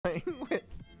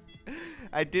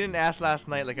I didn't ask last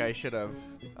night like I should have.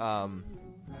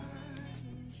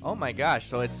 Oh my gosh,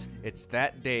 so it's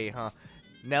that day, huh?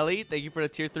 Nelly, thank you for the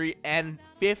tier 3 and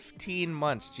 15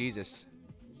 months. Jesus.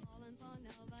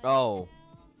 Oh.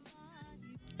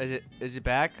 Is it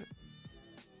back?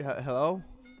 Hello?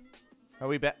 Are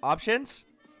we back? Options?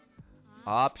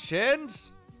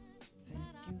 Options?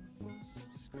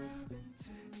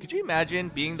 Could you imagine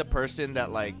being the person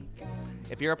that, like,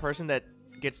 if you're a person that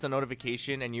gets the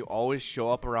notification and you always show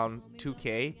up around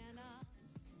 2K,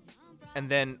 and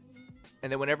then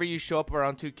whenever you show up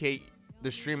around 2K, the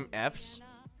stream Fs?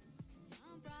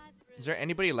 Is there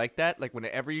anybody like that? Like,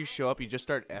 whenever you show up, you just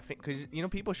start Fing? Because, you know,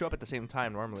 people show up at the same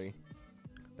time normally.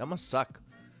 That must suck.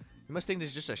 You must think this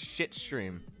is just a shit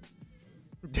stream.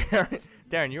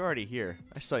 Darren, you're already here.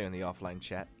 I saw you in the offline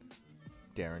chat.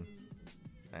 Darren.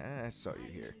 I saw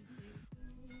you here.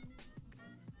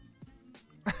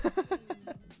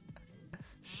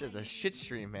 Shit's a shit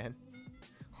stream, man.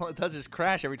 All it does is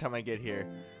crash every time I get here.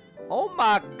 Oh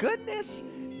my goodness!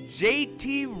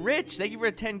 JT Rich, thank you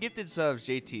for 10 gifted subs,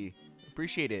 JT.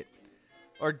 Appreciate it.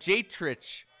 Or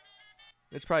J-Trich.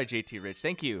 It's probably JT Rich.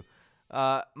 Thank you.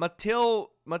 Matil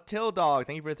Dog,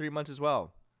 thank you for 3 months as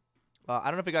well. I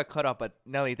don't know if it got cut off, but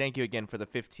Nelly, thank you again for the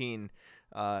 15.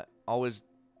 Always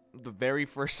the very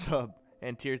first sub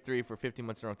and tier 3 for 15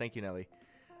 months in a row. Thank you, Nelly.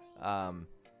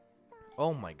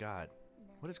 Oh my god.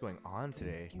 What is going on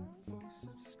today?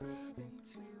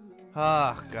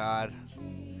 Oh god.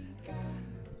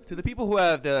 To the people who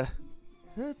have the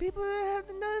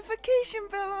notification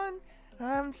bell on,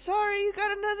 I'm sorry you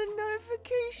got another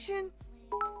notification.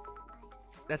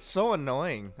 That's so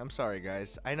annoying. I'm sorry,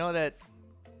 guys. I know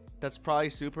that's probably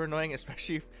super annoying,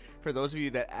 especially for those of you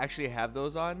that actually have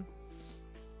those on.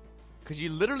 Because you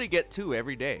literally get 2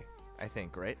 every day, I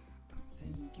think, right?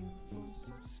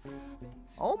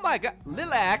 Oh my god.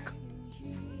 Lilac,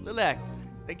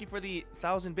 thank you for the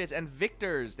 1,000 bits. And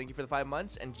Victors, thank you for the 5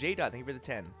 months. And J-Dot, thank you for the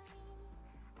 10.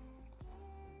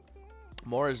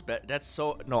 More is better. That's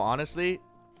so... No, honestly,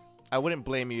 I wouldn't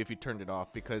blame you if you turned it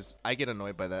off, because I get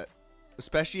annoyed by that.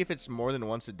 Especially if it's more than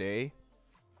once a day.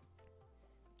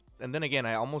 And then again,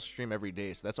 I almost stream every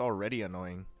day, so that's already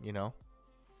annoying, you know?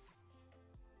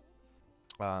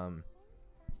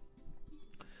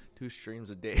 2 streams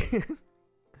a day.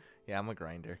 Yeah, I'm a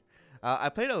grinder. I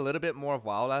played a little bit more of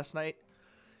WoW last night.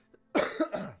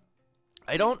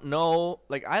 I don't know.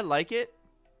 Like, I like it.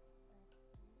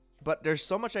 But there's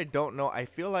so much I don't know. I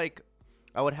feel like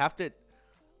I would have to...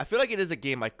 I feel like it is a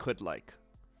game I could like.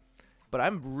 But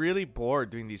I'm really bored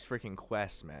doing these freaking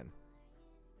quests, man.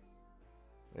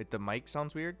 Wait, the mic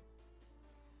sounds weird?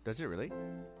 Does it really?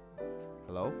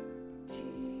 Hello?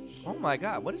 Oh my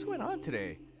god, what is going on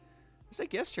today? It's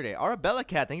like yesterday. Arabella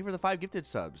Cat, thank you for the 5 gifted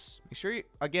subs. Make sure you,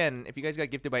 again, if you guys got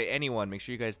gifted by anyone, make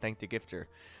sure you guys thank the gifter.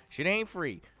 Shit ain't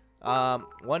free.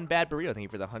 One Bad Burrito, thank you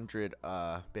for the 100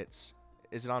 bits.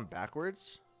 Is it on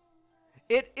backwards?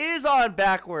 It is on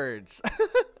backwards!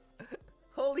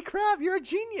 Holy crap, you're a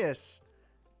genius!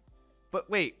 But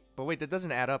wait, that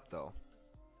doesn't add up though.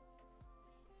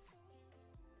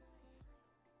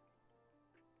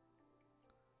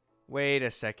 Wait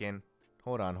a second.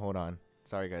 Hold on.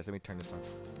 Sorry guys, let me turn this on.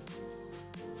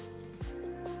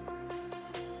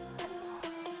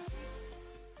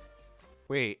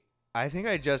 Wait, I think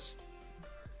I just...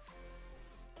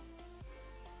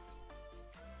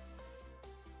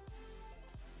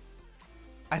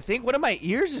 I think one of my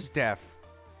ears is deaf.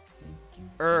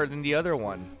 Than the other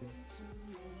one.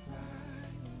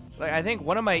 Like, I think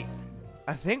one of my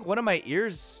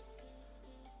ears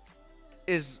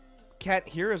can't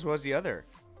hear as well as the other.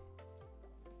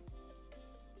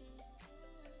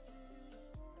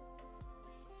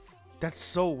 That's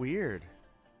so weird.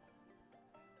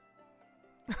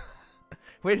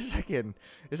 Wait a second.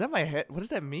 Is that my head? What does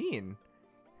that mean?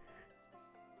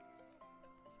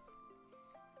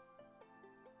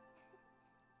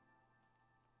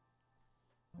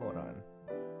 Hold on.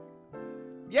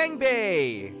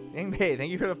 Yangbei! Yangbei,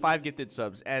 thank you for the 5 gifted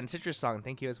subs. And Citrus Song,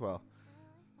 thank you as well.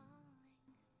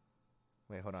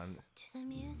 Wait, hold on.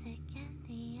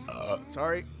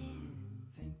 Sorry.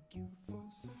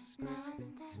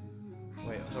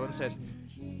 Wait, someone said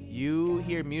you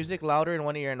hear music louder in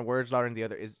one ear and words louder in the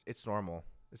other. It's normal.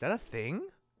 Is that a thing?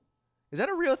 Is that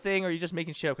a real thing, or are you just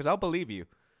making shit up? Because I'll believe you.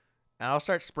 And I'll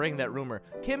start spraying that rumor.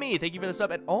 Kimmy, thank you for the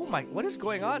sub. And oh my, what is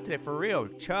going on today? For real.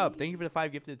 Chubb, thank you for the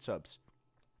 5 gifted subs.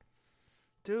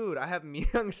 Dude, I have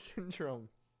Myung syndrome.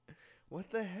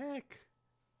 What the heck?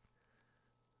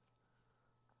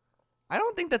 I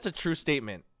don't think that's a true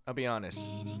statement. I'll be honest.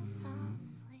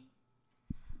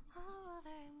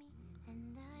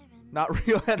 Not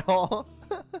real at all.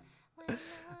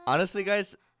 Honestly,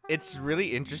 guys, it's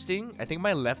really interesting. I think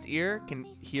my left ear can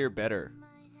hear better.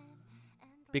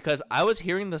 Because I was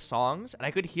hearing the songs and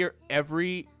I could hear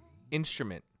every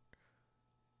instrument.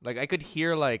 Like I could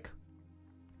hear like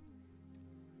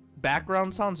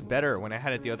background sounds better when I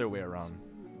had it the other way around.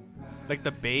 Like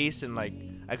the bass and like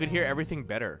I could hear everything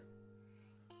better.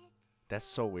 That's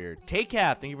so weird.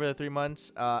 Tay-Cap, thank you for the 3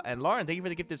 months. And Lauren, thank you for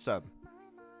the gifted sub.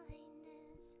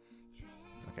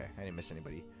 Okay, I didn't miss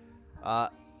anybody.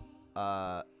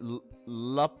 La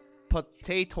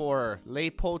Potator,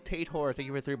 thank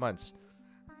you for 3 months.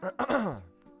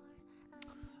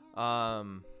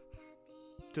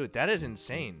 Dude, that is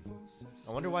insane.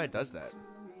 I wonder why it does that.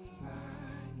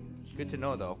 Good to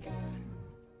know though.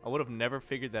 I would have never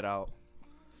figured that out.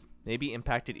 Maybe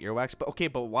impacted earwax, but okay,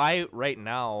 but why right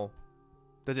now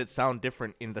does it sound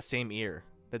different in the same ear?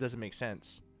 That doesn't make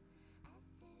sense.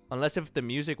 Unless if the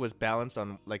music was balanced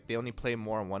on, like, they only play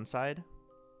more on one side.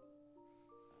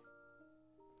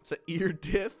 It's an ear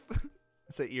diff.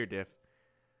 It's an ear diff.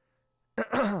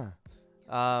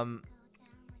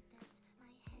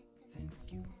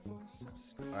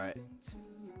 Alright.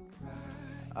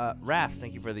 Rafts,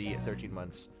 thank you for the 13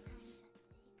 months.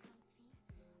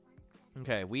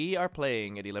 Okay, we are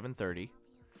playing at 11:30.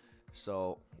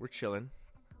 So, we're chilling.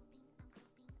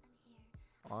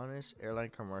 Honest airline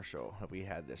commercial. Have we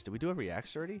had this? Did we do a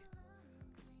reacts already?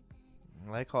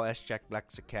 I like how S. Jack Black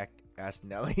Sakak asked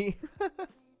Nelly.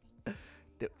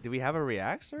 Did we have a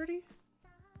reacts already?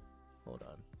 Hold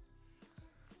on.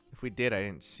 If we did, I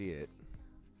didn't see it.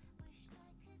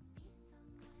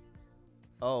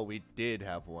 Oh, we did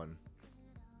have one.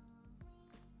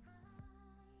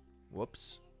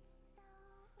 Whoops.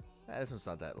 This one's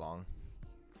not that long.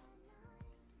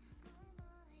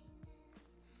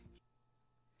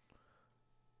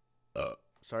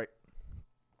 Sorry.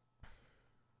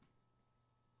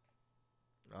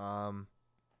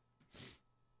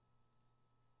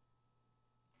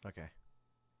 Okay. Are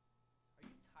you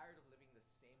tired of living the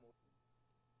same old...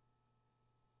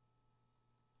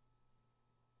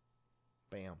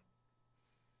 Bam.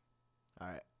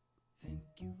 Alright. Thank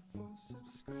you for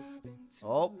subscribing to...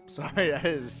 Oh, sorry, that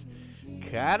is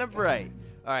kind of bright.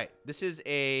 Alright, this is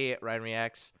a Ryan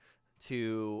Reacts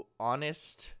to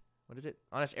Honest... What is it?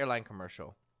 Honest Airline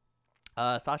commercial.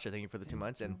 Sasha, thank you for the 2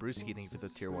 months, and Brewski, thank you for the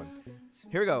tier 1.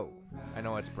 Here we go. I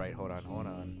know it's bright. Hold on, hold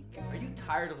on. Are you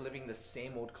tired of living the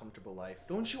same old comfortable life?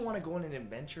 Don't you want to go on an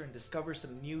adventure and discover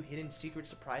some new hidden secret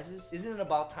surprises? Isn't it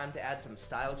about time to add some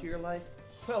style to your life?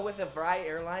 Well, with Avrai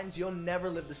Airlines, you'll never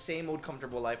live the same old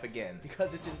comfortable life again,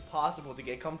 because it's impossible to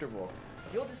get comfortable.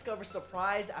 You'll discover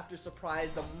surprise after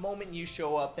surprise the moment you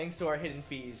show up thanks to our hidden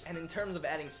fees. And in terms of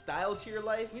adding style to your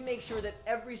life, we make sure that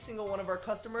every single one of our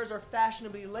customers are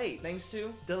fashionably late thanks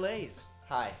to delays.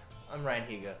 Hi, I'm Ryan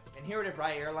Higa, and here at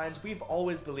Avrai Airlines, we've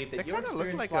always believed that your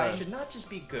experience flying should not just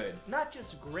be good, not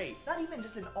just great, not even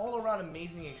just an all-around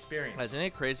amazing experience. Isn't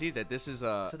it crazy that this is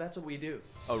a... So that's what we do.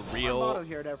 A real... Our motto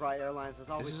here at Avrai Airlines is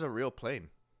always... This is a real plane.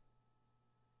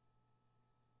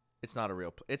 It's not a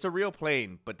real... It's a real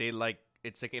plane, but they like...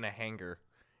 It's like in a hangar,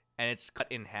 and it's cut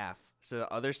in half. So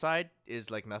the other side is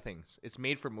like nothing. It's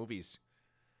made for movies.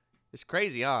 It's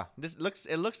crazy, huh? This looks.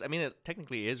 It looks. I mean, it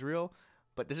technically is real,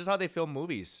 but this is how they film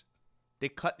movies. They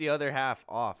cut the other half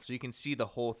off so you can see the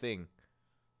whole thing.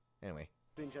 Anyway.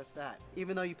 Doing just that.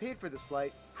 Even though you paid for this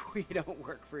flight, we don't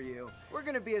work for you. We're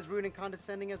gonna be as rude and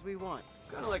condescending as we want.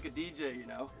 Kind of like a DJ, you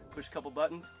know. Push a couple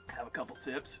buttons, have a couple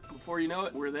sips. Before you know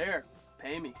it, we're there.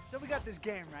 Pay me. So we got this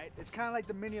game, right? It's kind of like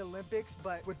the mini Olympics,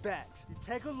 but with bags. You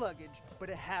take a luggage,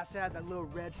 but it has to have that little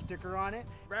red sticker on it.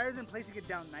 Rather than placing it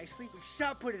down nicely, we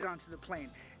shot put it onto the plane.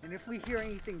 And if we hear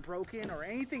anything broken or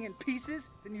anything in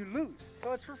pieces, then you lose.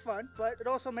 So it's for fun, but it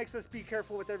also makes us be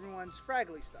careful with everyone's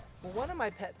fraggly stuff. Well, one of my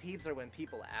pet peeves are when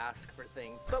people ask for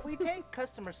things, but we take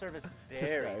customer service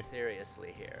very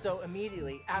seriously here. So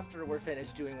immediately after we're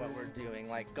finished doing what we're doing,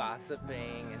 like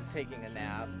gossiping and taking a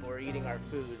nap or eating our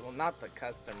food, well, not the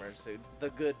customer's food, the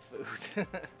good food,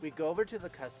 we go over to the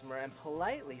customer and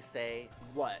politely say,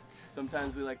 what?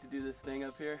 Sometimes we like to do this thing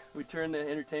up here. We turn the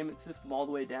entertainment system all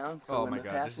the way down, so Oh when my the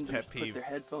God, this is passengers pet put peeve. their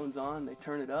headphones on, they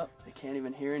turn it up, they can't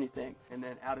even hear anything. And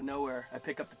then out of nowhere, I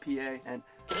pick up the PA and,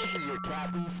 this is your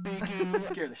captain speaking,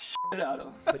 scare the shit out of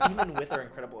them. But even with our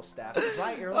incredible staff,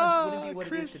 Avrai Airlines wouldn't be what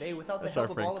it is today without the help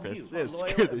of all of you, our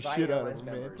loyal Avrai Airlines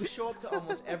members who show up to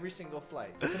almost every single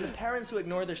flight. From the parents who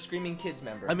ignore their screaming kids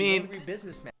member, I mean, the angry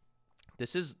businessmen,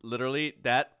 this is literally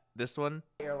that. This one.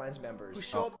 airlines members who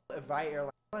show up to Avrai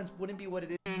Airlines wouldn't be what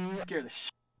it is. Scare the shit.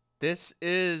 This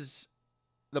is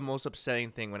the most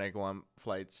upsetting thing when I go on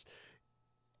flights,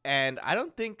 and I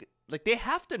don't think like they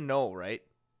have to know, right?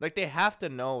 Like, they have to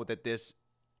know that this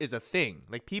is a thing.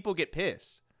 Like, people get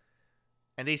pissed.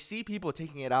 And they see people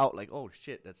taking it out like, oh,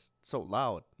 shit, that's so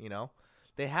loud, you know?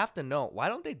 They have to know. Why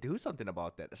don't they do something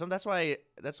about that? So that's why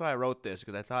I wrote this,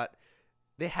 because I thought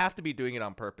they have to be doing it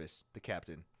on purpose, the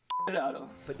captain. Out of.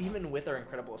 But even with our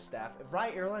incredible staff,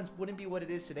 Evrai Airlines wouldn't be what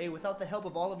it is today without the help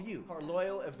of all of you, our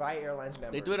loyal Evrai Airlines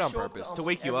members. They do it on Show up purpose, to almost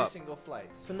wake you every up. Single flight.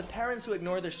 From the parents who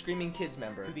ignore their screaming kids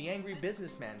member, to the angry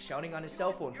businessman shouting on his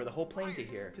cell phone for the whole plane to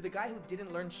hear, to the guy who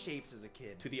didn't learn shapes as a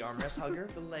kid, to the armrest hugger,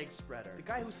 the leg spreader, the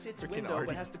guy who sits Freaking window Artie.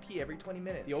 but has to pee every 20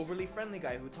 minutes, the overly friendly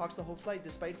guy who talks the whole flight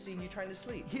despite seeing you trying to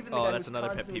sleep, even the Oh, guy that's who's another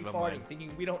pet constantly peeve of farting mine.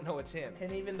 thinking we don't know it's him.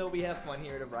 And even though we have fun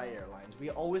here at Evrai Airlines,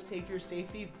 we always take your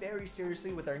safety very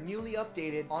seriously with our newly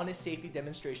updated Honest Safety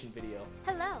demonstration video.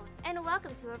 Hello, and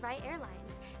welcome to Evrai Airlines.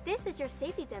 This is your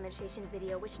safety demonstration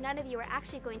video, which none of you are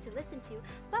actually going to listen to,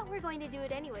 but we're going to do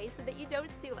it anyway so that you don't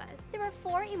sue us. There are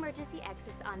 4 emergency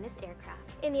exits on this aircraft.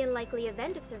 In the unlikely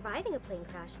event of surviving a plane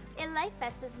crash, a life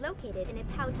vest is located in a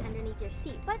pouch underneath your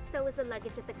seat, but so is the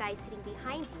luggage of the guy sitting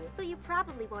behind you, so you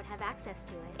probably won't have access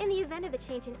to it. In the event of a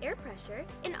change in air pressure,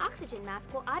 an oxygen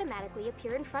mask will automatically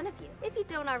appear in front of you. If you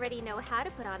don't already know how to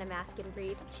put on a mask and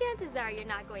breathe, chances are you're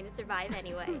not going to survive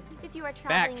anyway. If you are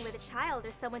traveling Facts. with a child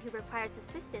or someone who requires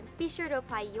assistance, be sure to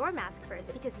apply your mask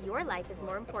first because your life is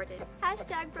more important.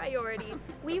 Hashtag priorities.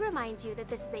 We remind you that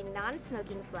this is a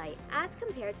non-smoking flight as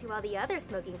compared to all the other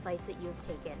smoking flights that you've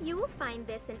taken. You will find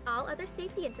this and all other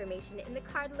safety information in the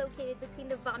card located between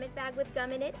the vomit bag with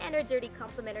gum in it and our dirty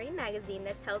complimentary magazine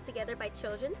that's held together by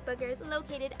children's boogers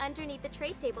located underneath the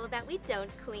tray table that we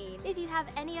don't clean. If you have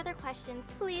any other questions,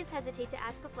 please hesitate to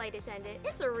ask a flight attendant.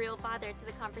 It's a real bother to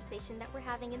the conversation that we're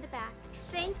having in the back.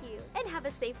 Thank you, and have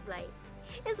a safe flight,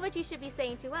 is what you should be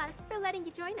saying to us for letting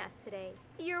you join us today.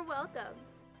 You're welcome.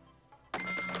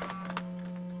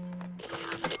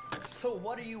 So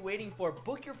what are you waiting for?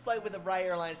 Book your flight with Evrai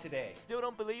Airlines today. Still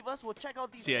don't believe us? Well, check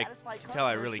out these See, I satisfied can tell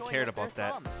I customers really showing cared us their about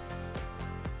that. thumbs.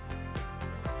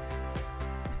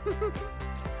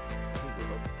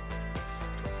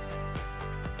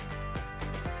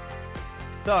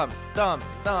 Thumbs, thumbs,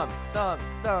 thumbs, thumbs,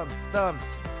 thumbs,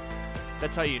 thumbs.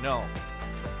 That's how you know.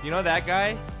 You know that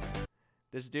guy?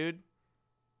 This dude?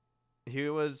 He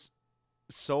was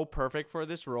so perfect for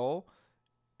this role.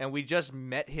 And we just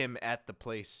met him at the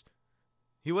place.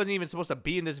 He wasn't even supposed to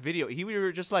be in this video. We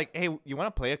were just like, hey, you want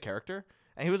to play a character?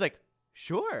 And he was like,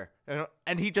 sure.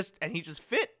 And he just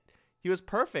fit. He was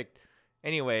perfect.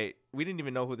 Anyway, we didn't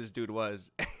even know who this dude was.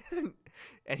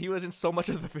 And he was in so much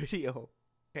of the video.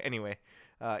 Anyway,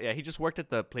 yeah, he just worked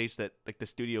at the place that, like, the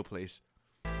studio place.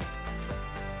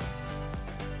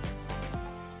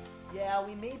 Yeah,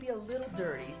 we may be a little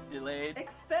dirty. Delayed.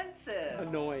 Expensive.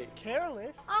 Annoying.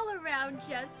 Careless. All around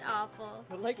just awful.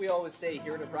 But like we always say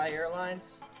here at Evrai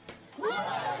Airlines,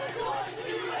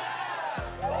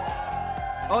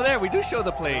 Oh, there, we do show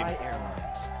the plane. Evrai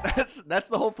Airlines. That's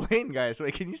the whole plane, guys.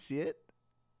 Wait, can you see it?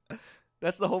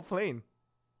 That's the whole plane.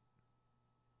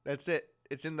 That's it.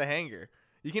 It's in the hangar.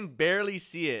 You can barely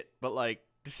see it, but like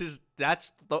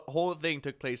that's the whole thing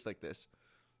took place like this.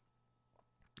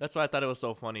 That's why I thought it was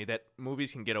so funny that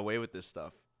movies can get away with this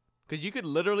stuff. Because you could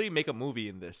literally make a movie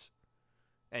in this.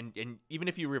 And even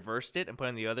if you reversed it and put it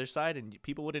on the other side, and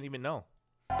people wouldn't even know.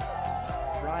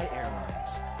 Evrai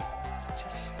Airlines.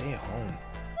 Just stay home.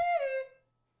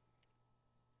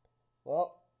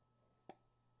 Well,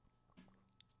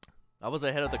 I was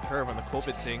ahead of the curve on the COVID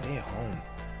Just thing. stay home.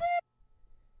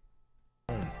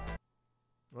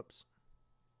 Whoops.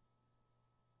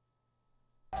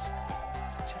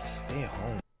 Just stay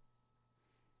home.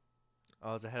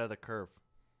 I was ahead of the curve.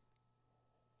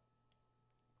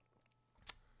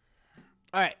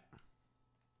 All right.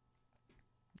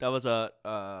 That was a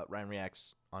Ryan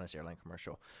Reacts Honest Airline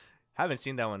commercial. Haven't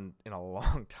seen that one in a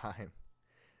long time.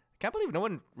 I can't believe no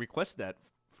one requested that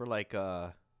for like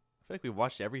I feel like we've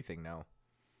watched everything now.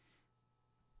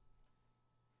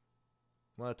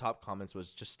 One of the top comments was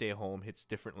just stay home hits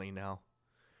differently now.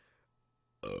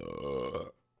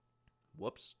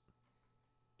 Whoops.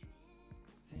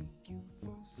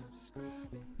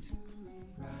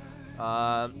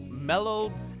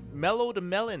 Mellow to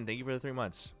Melon, thank you for the 3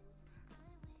 months.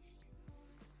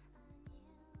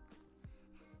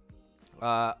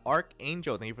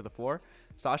 Archangel, thank you for the 4.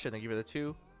 Sasha, thank you for the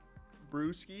 2.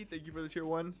 Brewski, thank you for the tier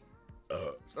 1.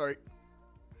 Sorry.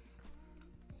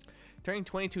 Turning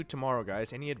 22 tomorrow,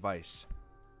 guys. Any advice?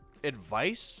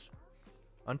 Advice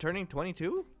on turning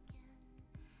 22?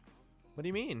 What do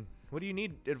you mean? What do you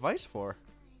need advice for?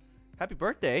 Happy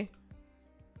birthday.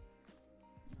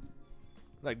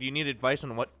 Like, do you need advice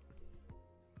on what?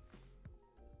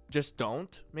 Just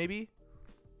don't, maybe?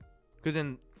 Because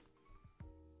in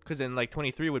Because then like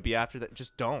 23 would be after that.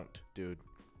 Just don't, dude.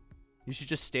 You should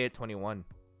just stay at 21.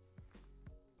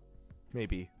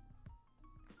 Maybe.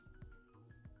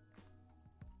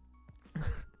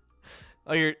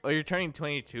 Oh, you're turning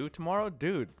 22 tomorrow,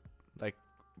 dude. Like,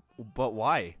 but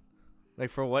why?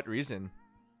 Like, for what reason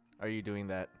are you doing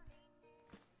that?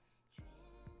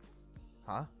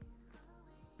 Huh?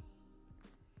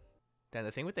 Damn,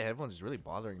 the thing with the headphones is really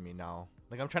bothering me now.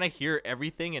 Like, I'm trying to hear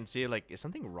everything and see, like, is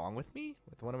something wrong with me?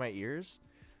 With one of my ears?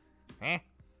 Eh.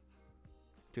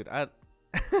 Dude, I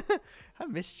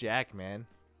miss Jack, man.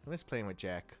 I miss playing with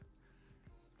Jack.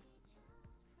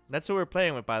 That's who we're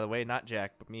playing with, by the way. Not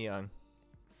Jack, but Miyoung.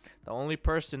 The only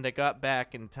person that got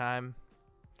back in time.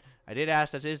 I did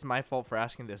ask. That is my fault for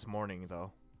asking this morning,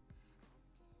 though.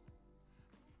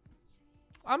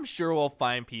 I'm sure we'll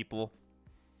find people.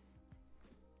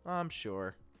 I'm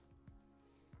sure.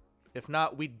 If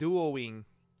not, we duoing.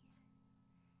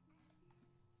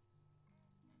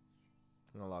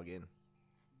 I'm gonna log in.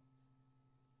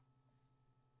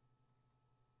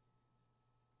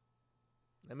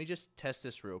 Let me just test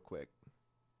this real quick.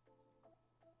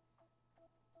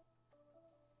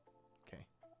 Okay.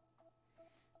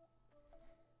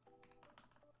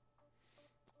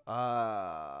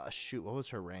 Shoot, what was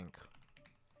her rank?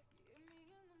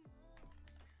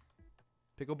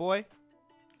 Pickle boy?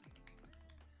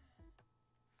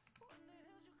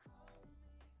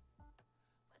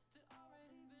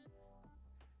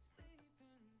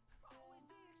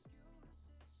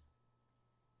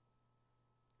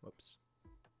 Whoops.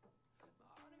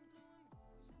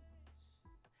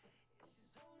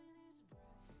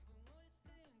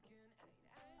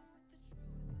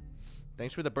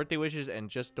 Thanks for the birthday wishes and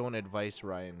just don't advice,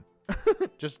 Ryan.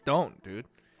 Just don't, dude.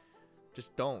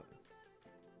 Just don't.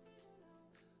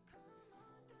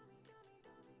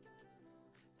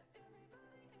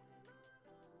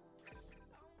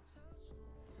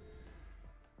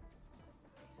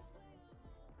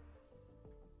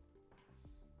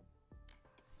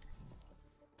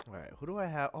 Alright, who do I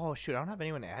have? Oh, shoot, I don't have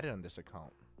anyone added on this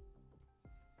account.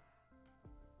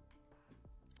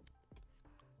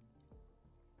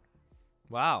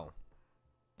 Wow.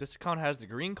 This account has the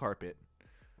green carpet.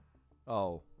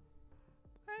 Oh.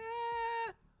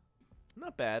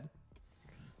 Not bad.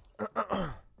 Play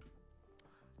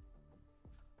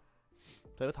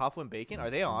with Hoffman Bacon? Are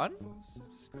they on?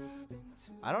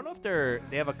 I don't know if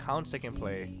they have accounts that can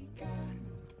play.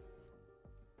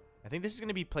 I think this is going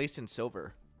to be placed in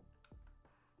silver.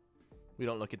 We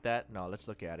don't look at that? No, let's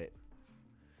look at it.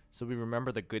 So we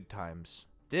remember the good times.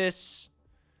 This.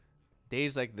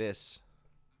 Days like this.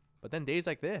 But then days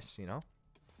like this, you know?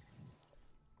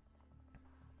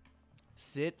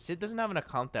 Sid doesn't have an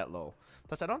account that low.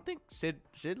 Plus, I don't think Sid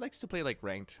likes to play like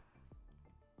ranked.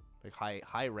 Like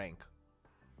high rank.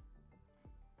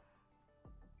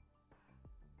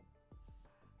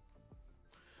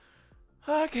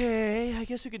 Okay, I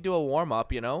guess we could do a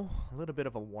warm-up, you know? A little bit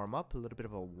of a warm-up,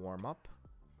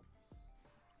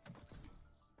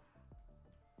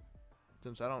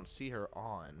 Since I don't see her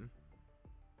on.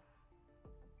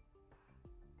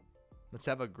 Let's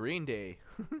have a green day.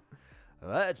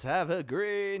 Let's have a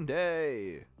green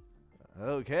day.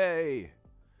 Okay.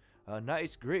 A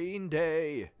nice green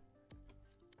day.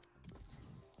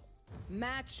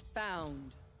 Match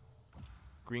found.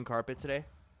 Green carpet today.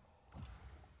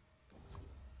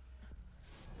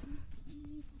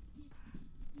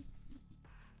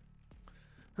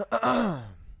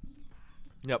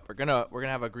 Yep, we're gonna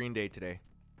have a green day today.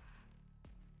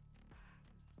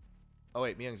 Oh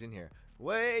wait, Myung's in here.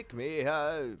 Wake me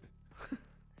up,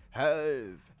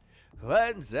 have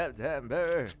 1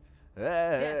 September.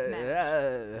 Oh.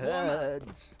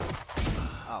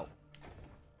 All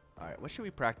right, what should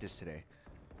we practice today?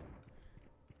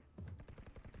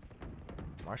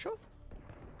 Marshall?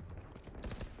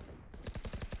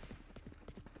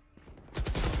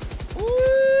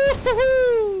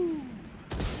 Ooh!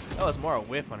 That was more a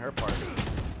whiff on her part.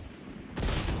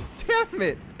 Damn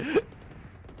it!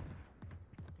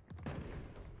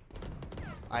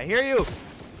 I hear you!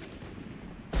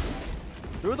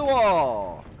 Through the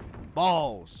wall!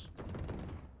 Balls!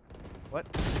 What?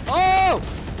 Oh!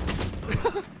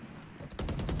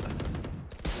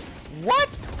 What?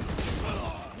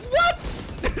 What?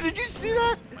 Did you see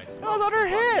that? That was on her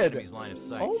head!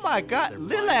 Oh my god!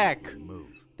 Lilac!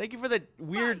 Thank you for the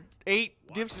weird 8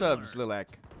 gift subs,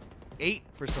 Lilac. 8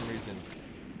 for some reason.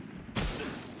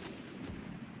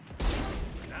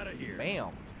 Out of here. Bam.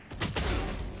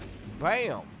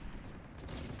 Bam.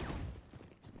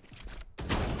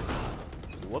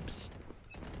 Whoops.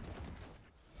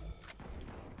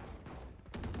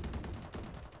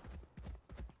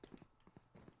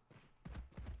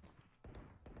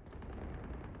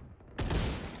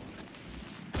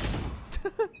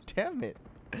 Damn it.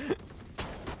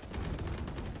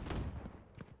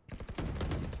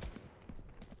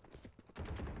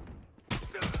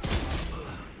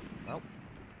 Oh.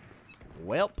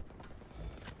 Welp.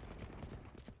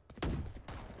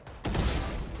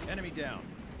 Enemy down.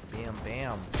 Bam,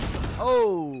 bam.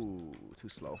 Oh, too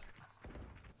slow.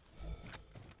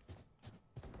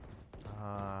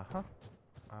 Uh-huh.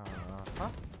 Uh-huh.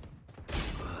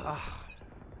 Ah,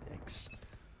 yikes.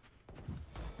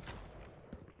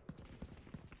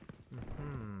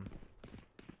 Mm-hmm.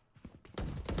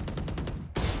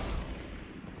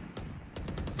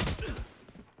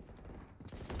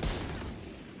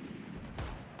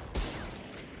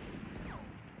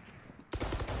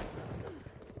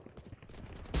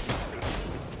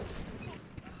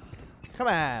 Come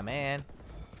on, man.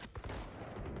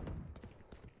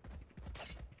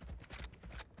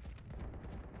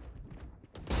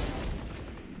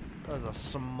 That was the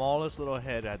smallest little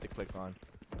head I had to click on.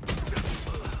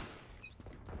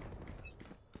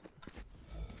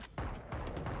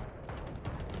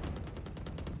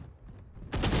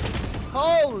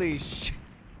 Holy shit!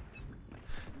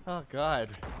 Oh god.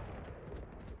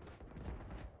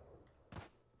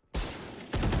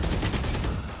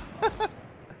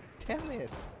 Damn it.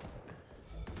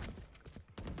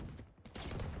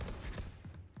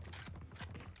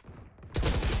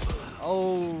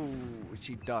 Oh,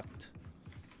 she ducked.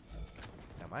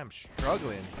 Damn, I'm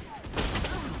struggling.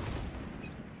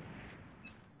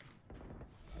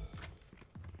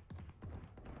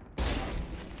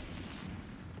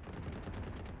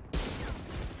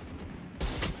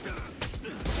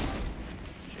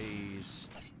 Jeez.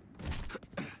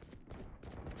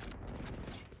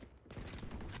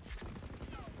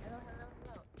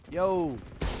 Yo.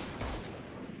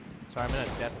 Sorry, I'm in a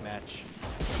death match.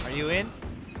 Are you in?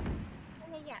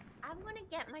 Okay, yeah. I'm gonna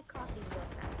get my coffee real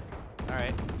fast. All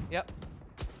right. Yep.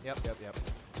 Yep.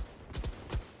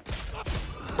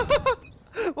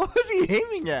 What was he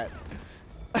aiming at?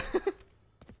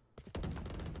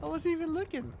 I wasn't even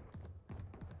looking.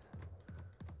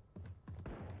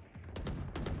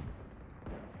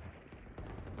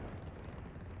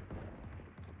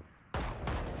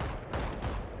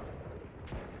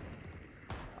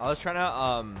 I was trying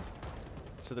to,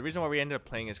 so the reason why we ended up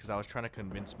playing is because I was trying to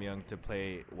convince Myung to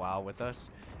play WoW with us,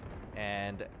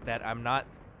 and that I'm not,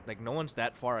 like, no one's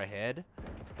that far ahead,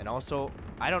 and also,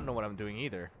 I don't know what I'm doing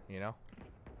either, you know?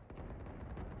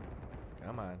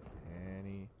 Come on,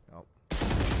 oh.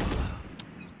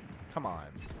 Come on.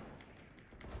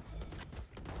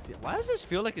 Why does this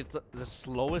feel like it's the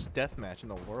slowest deathmatch in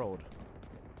the world?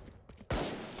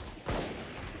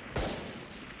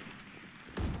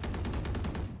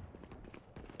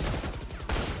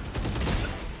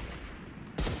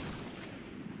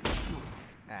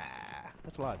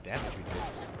 That's a lot of damage we did.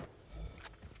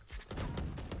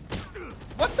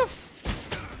 What the f-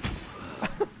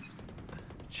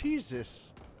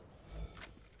 Jesus.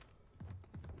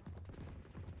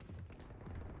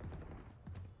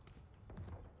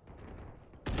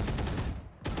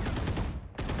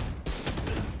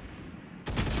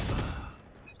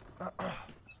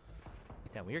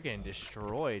 Yeah, we are getting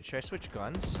destroyed. Should I switch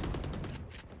guns?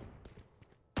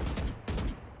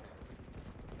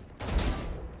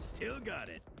 Still got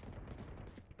it.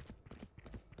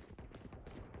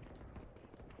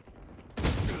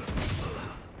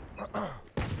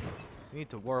 We need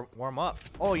to warm up.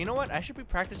 Oh, you know what? I should be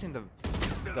practicing the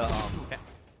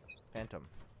Phantom.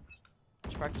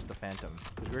 Let's practice the Phantom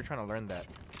because we were trying to learn that.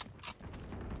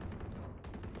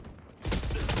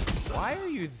 Why are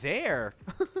you there?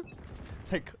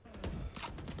 Like,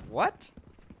 what?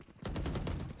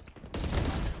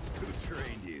 Who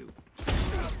trained you?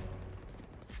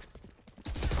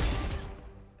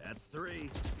 That's 3.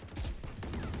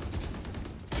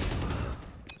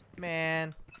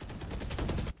 Man.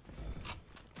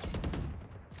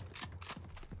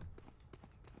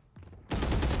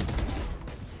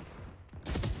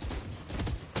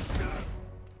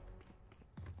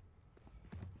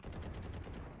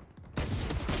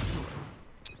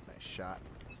 Nice shot.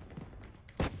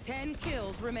 10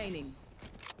 kills remaining.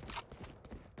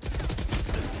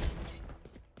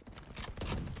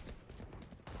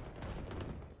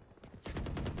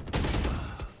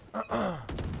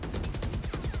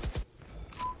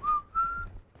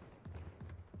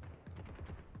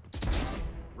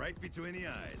 Right between the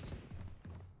eyes.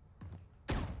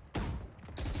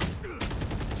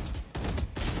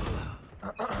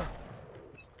 I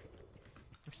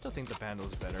still think the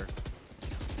Vandal's better.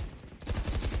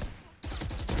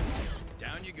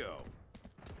 Down you go.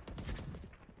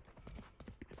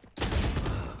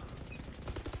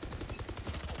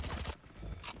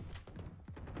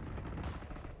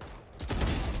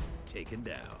 taken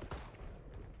down.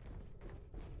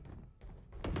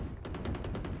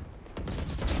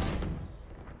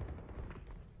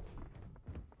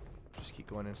 Just keep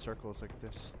going in circles like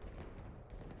this.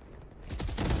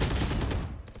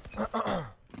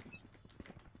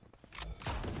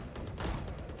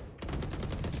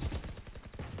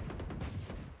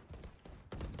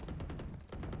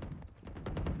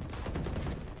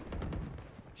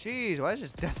 Jeez, why is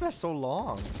this deathmatch so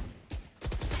long?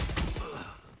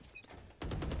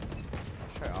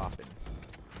 Let's try Oppen.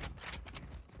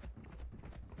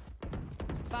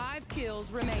 5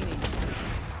 kills remaining.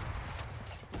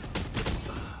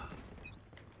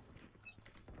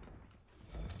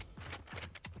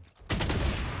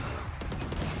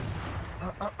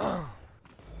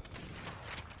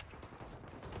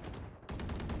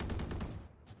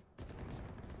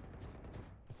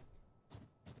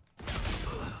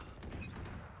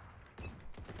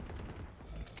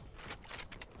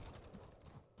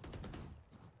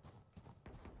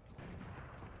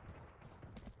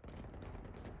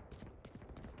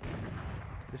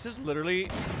 This is literally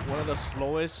one of the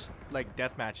slowest, like,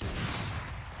 death matches.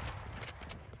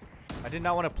 I did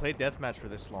not want to play deathmatch for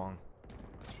this long.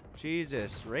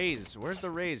 Jesus, Raze, where's the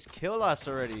Raze? Kill us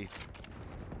already.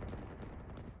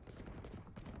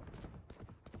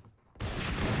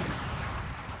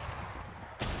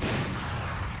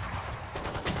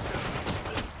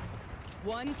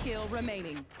 One kill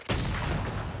remaining.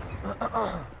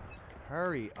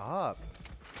 Hurry up.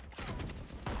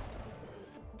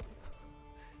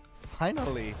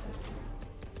 Finally.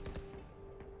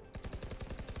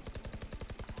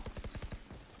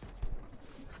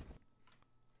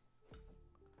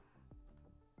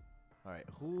 All right,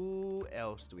 who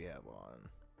else do we have on?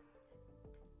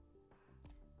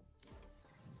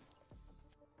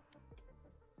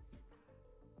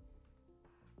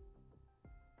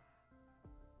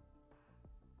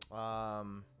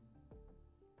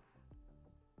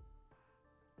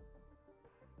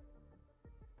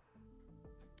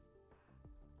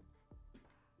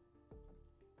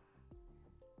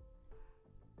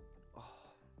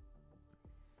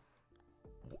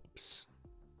 Whoops.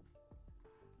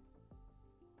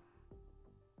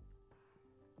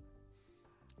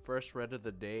 First red of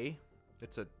the day.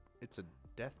 It's a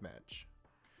death match.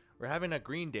 We're having a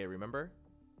green day, remember?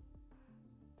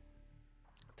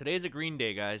 Today's a green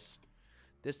day, guys.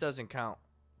 This doesn't count.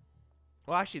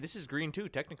 Well, actually, this is green too,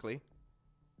 technically.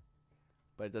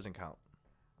 But it doesn't count.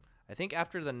 I think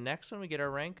after the next one we get our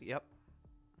rank. Yep.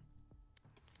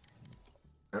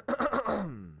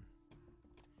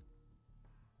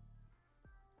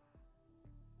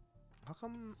 How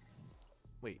come?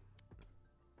 Wait.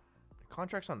 The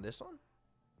contract's on this one?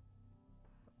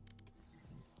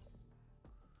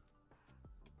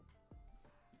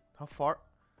 How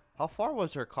far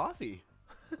was her coffee?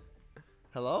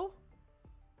 Hello?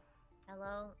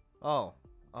 Hello? Oh.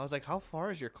 I was like, how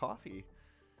far is your coffee?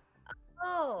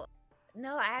 Oh,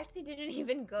 no, I actually didn't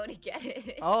even go to get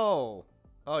it. Oh.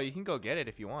 Oh, you can go get it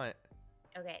if you want.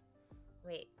 Okay.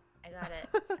 Wait, I got it.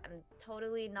 I'm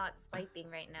totally not swiping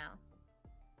right now.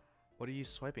 What are you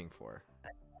swiping for?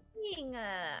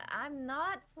 I'm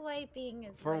not swiping.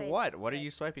 For what? What are you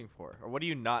swiping for? Or what are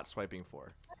you not swiping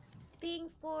for? Swiping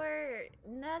for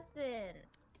nothing.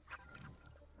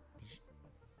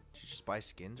 Did you just buy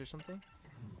skins or something?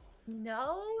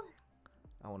 No.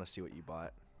 I want to see what you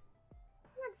bought.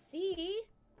 Let's see.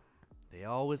 They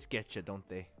always get you, don't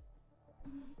they?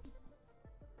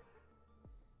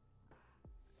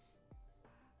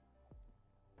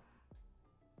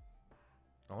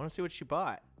 I want to see what she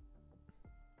bought.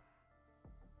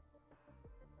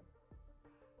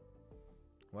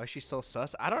 Why is she so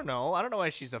sus? I don't know. I don't know why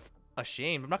she's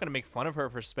ashamed. I'm not going to make fun of her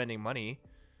for spending money.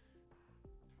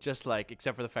 Just like,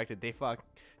 except for the fact that they fuck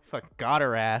got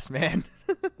her ass, man.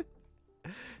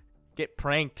 Get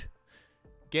pranked.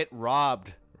 Get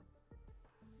robbed.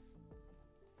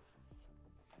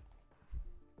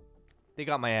 They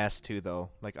got my ass too, though.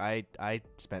 Like, I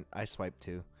swiped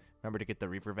too. Remember to get the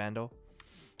Reaper Vandal?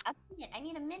 I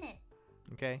need a minute.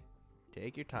 Okay.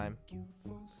 Take your time.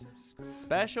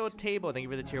 Special table. Thank you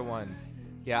for the tier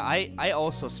 1. Yeah, I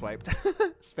also swiped.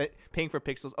 Paying for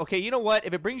pixels. Okay, you know what?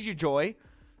 If it brings you joy,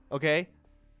 okay?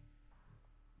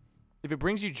 If it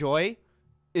brings you joy,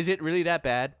 is it really that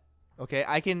bad? Okay,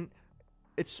 I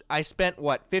spent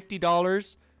what,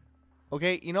 $50?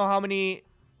 Okay, you know how many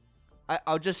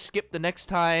I'll just skip the next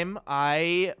time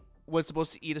I was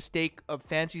supposed to eat a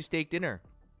fancy steak dinner.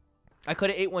 I could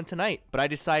have ate one tonight, but I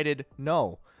decided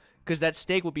no. Because that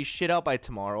steak will be shit out by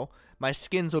tomorrow. My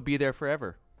skins will be there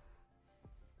forever.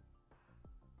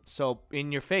 So,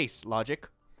 in your face, logic.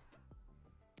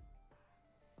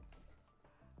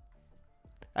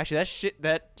 Actually,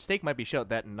 that steak might be shit out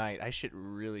that night. I shit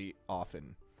really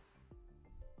often.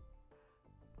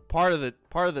 Part of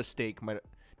the steak might,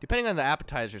 depending on the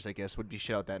appetizers, I guess, would be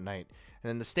shit out that night, and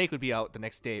then the steak would be out the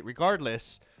next day.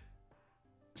 Regardless,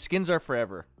 skins are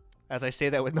forever. As I say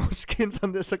that with no skins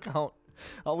on this account,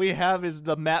 all we have is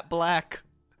the matte black.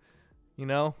 You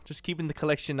know, just keeping the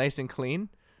collection nice and clean.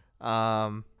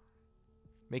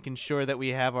 Making sure that we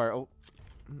have our. Oh,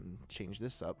 change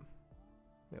this up.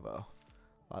 We have a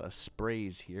lot of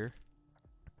sprays here.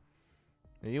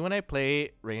 Maybe when I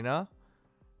play Reyna,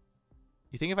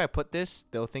 you think if I put this,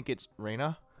 they'll think it's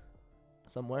Reyna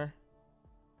somewhere?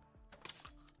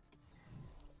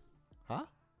 Huh?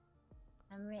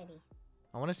 I'm ready.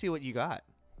 I want to see what you got.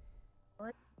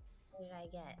 What did I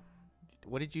get?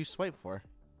 What did you swipe for?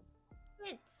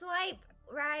 Hit swipe,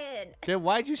 Ryan. Then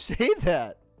why'd you say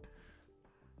that?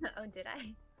 Oh, did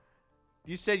I?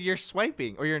 You said you're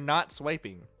swiping or you're not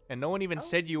swiping, and no one even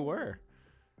said you were.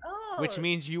 Oh. Which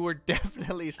means you were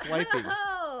definitely swiping.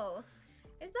 Oh.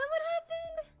 Is that what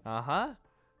happened? Uh-huh.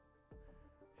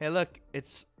 Hey, look,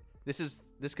 this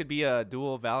could be a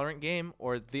dual Valorant game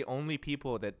or the only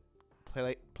people that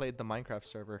played the Minecraft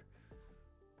server.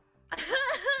 It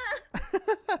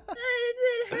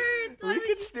hurts. Why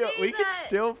We could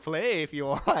still play if you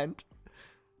want.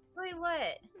 Wait,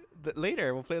 what? But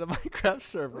later we'll play the Minecraft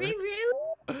server. We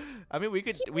really? I mean, we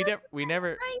never.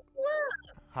 Ryan, queue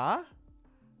up. Huh?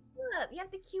 Queue up. You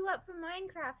have to queue up for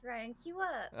Minecraft, Ryan. Queue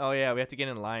up. Oh yeah, we have to get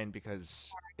in line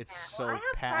because it's so I have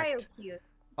packed. prior queue.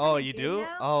 Oh, you do?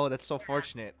 Now? Oh, that's so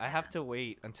fortunate. I have to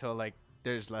wait until like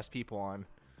there's less people on.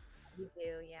 You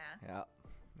do, yeah. Yeah,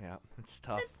 yeah, it's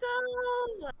tough. Let's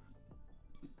go.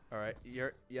 All right,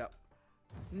 yep.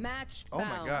 Match Oh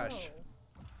found. my gosh.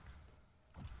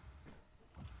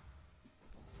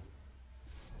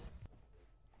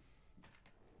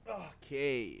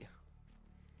 Okay.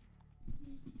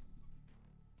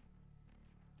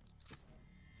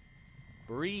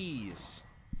 Breeze.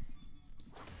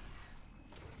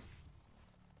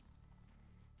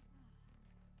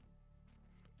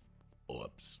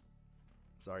 Oops.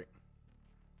 Sorry.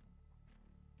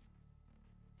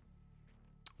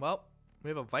 Well, we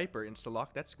have a Viper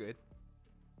insta-lock. That's good.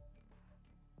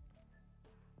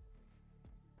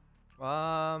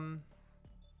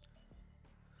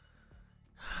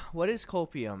 What is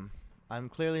copium? I'm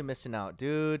clearly missing out.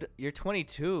 Dude, you're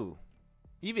 22.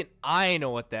 Even I know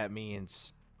what that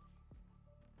means.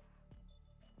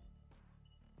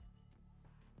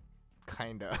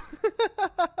 Kinda.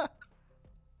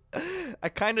 I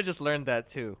kinda just learned that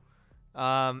too.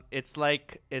 It's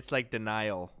like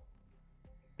denial.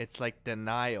 It's like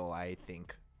denial, I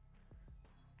think.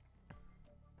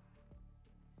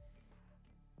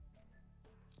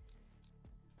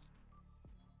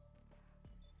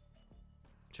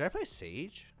 Should I play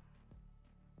Sage?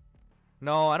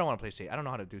 No, I don't want to play Sage. I don't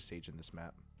know how to do Sage in this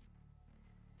map.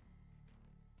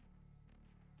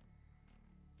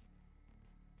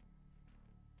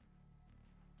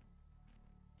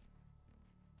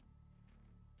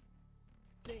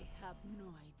 They have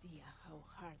no idea how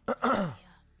hard I am.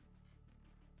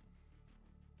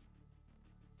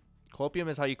 Copium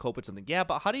is how you cope with something. Yeah,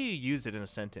 but how do you use it in a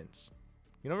sentence?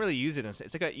 You don't really use it in a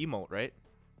sentence. It's like an emote, right?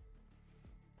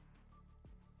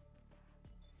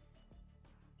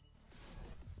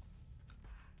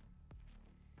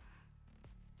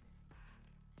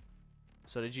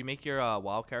 So did you make your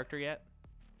WoW character yet?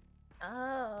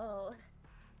 Oh.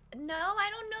 No, I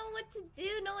don't know what to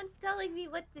do. No one's telling me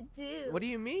what to do. What do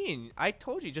you mean? I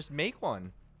told you, just make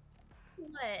one.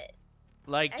 What?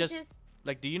 Like,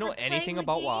 like, do you know We're playing anything the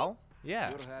about game? WoW?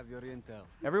 Yeah. You'll have your intel.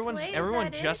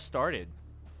 Everyone just started.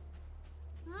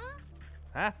 Huh?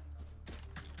 Huh?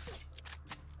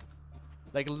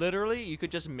 Like, literally, you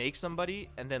could just make somebody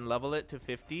and then level it to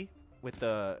 50 with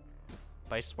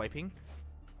by swiping.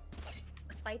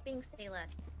 Swiping, say less.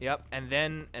 Yep, and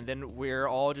then we're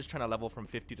all just trying to level from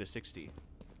 50 to 60.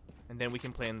 And then we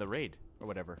can play in the raid or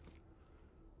whatever.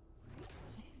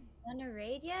 On a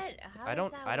raid yet? How I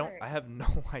does that work? I have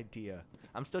no idea.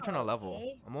 I'm still trying to level.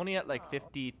 Okay. I'm only at like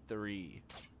 53.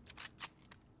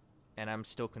 And I'm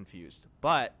still confused.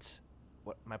 But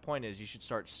what my point is, you should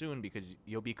start soon because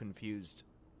you'll be confused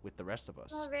with the rest of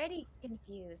us. I'm already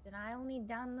confused and I only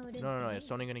downloaded No, the it's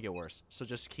game. only going to get worse. So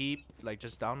just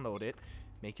just download it,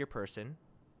 make your person,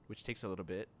 which takes a little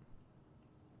bit.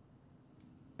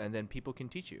 And then people can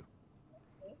teach you.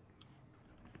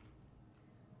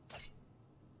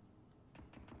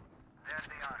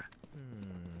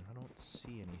 I don't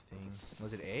see anything.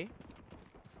 Was it A?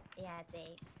 Yeah, it's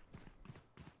A.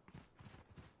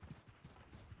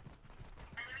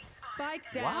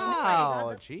 Spike down. Wow,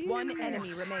 A. jeez. One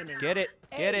enemy remaining. Get it,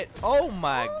 get A. it. Oh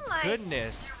my, Oh my-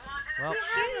 goodness. Well, We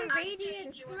have a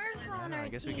radiant Smurf on our I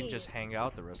guess we can just hang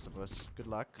out, the rest of us. Good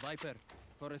luck. Viper,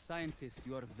 for a scientist,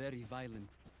 you are very violent.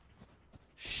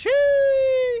 Shee!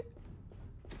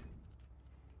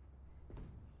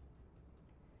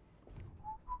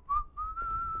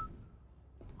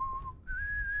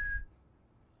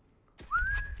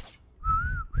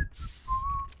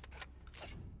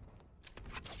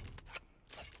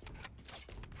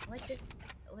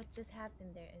 What just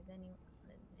happened there?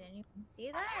 Did anyone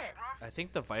see that? I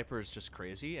think the Viper is just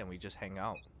crazy and we just hang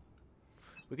out.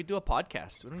 We could do a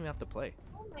podcast. We don't even have to play.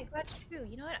 Oh my god, true.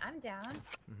 You know what? I'm down.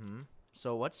 Mm-hmm.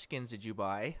 So what skins did you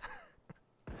buy?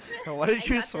 What did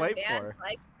you swipe for?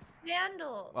 Like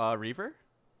Vandal. Reaver?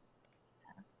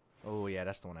 Oh yeah,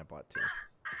 that's the one I bought too.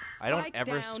 I don't Spike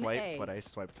ever down swipe, A. but I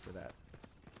swiped for that.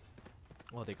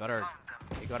 Oh, they got our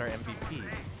MVP.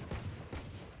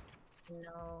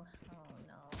 No. Oh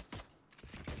no.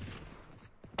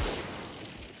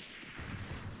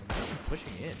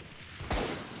 Pushing in.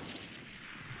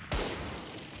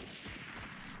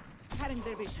 Cutting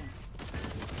their vision.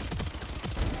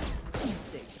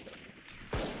 Insect.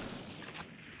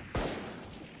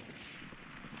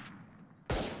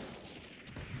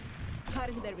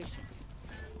 Cutting their vision.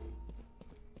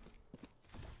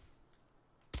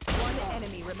 One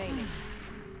enemy remaining.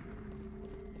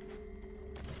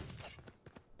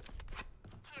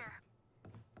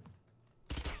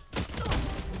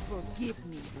 Forgive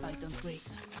me if I don't break.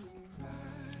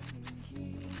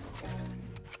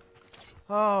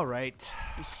 All right.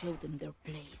 We showed them their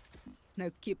place.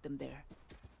 Now keep them there.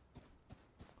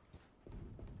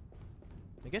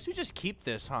 I guess we just keep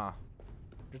this, huh?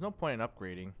 There's no point in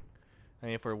upgrading. I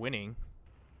mean, if we're winning.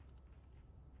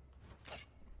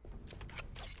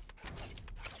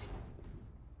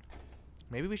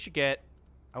 Maybe we should get...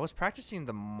 I was practicing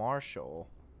the Marshall.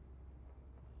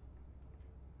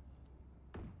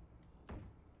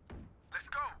 Let's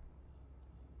go.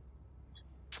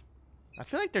 I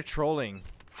feel like they're trolling.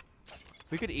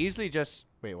 We could easily just...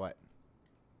 Wait, what?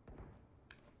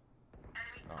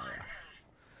 Oh,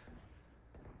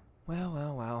 yeah.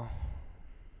 Well.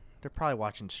 They're probably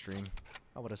watching stream,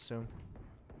 I would assume.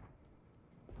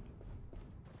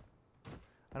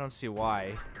 I don't see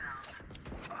why.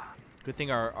 Good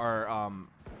thing our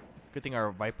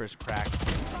Viper's cracked.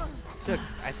 So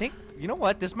I think, you know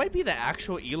what? This might be the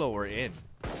actual ELO we're in.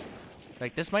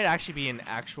 Like, this might actually be an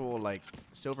actual, like,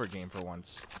 silver game for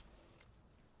once.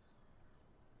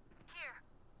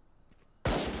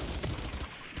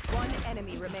 One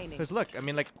enemy remaining. Because look, I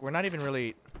mean, like, we're not even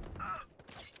really...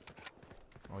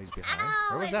 Oh, he's behind. Ow,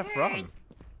 Where was it that from?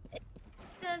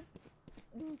 hurt.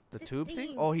 The tube thing?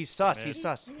 thing. Oh, he's sus. He's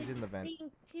sus. He's in the vent.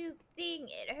 Green tube thing.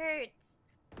 It hurts.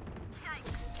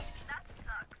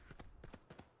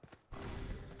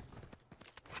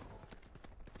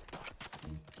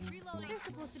 They're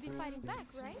supposed to be fighting back,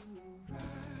 right?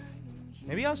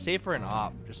 Maybe I'll save for an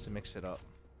op just to mix it up.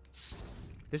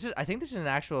 I think this is an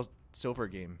actual silver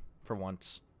game for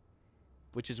once,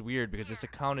 which is weird because this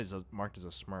account is marked as a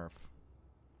Smurf,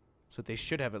 so they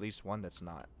should have at least one that's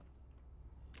not.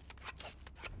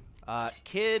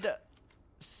 Kid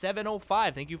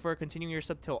 705, thank you for continuing your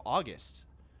sub till August.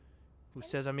 Who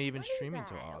says I'm even streaming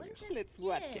till August? Let's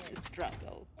watch him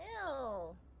struggle.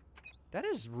 Ew. That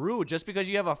is rude. Just because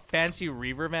you have a fancy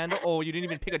Reaver Vandal. Oh, you didn't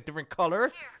even pick a different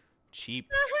color?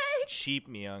 Cheap. Cheap,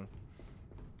 Myung.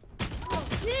 Oh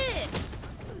shit.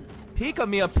 Peek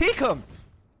him, Myung. Peek him!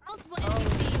 Multiple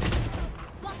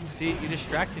NPCs. See, you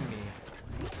distracted me.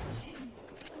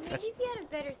 Maybe if you had a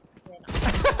better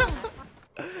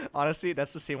skin. Honestly,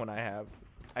 that's the same one I have.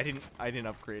 I didn't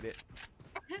upgrade it.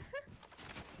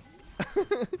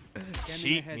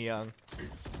 Cheat, Myung.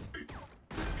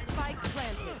 Spike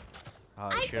planted. Oh,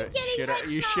 I keep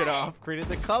getting you should have upgraded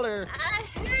the color. I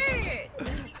hurt.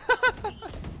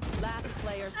 Last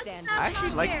player standing. I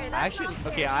actually like.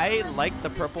 Okay, I like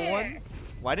the purple fair. one.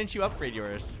 Why didn't you upgrade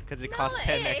yours? Because it costs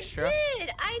 10 extra.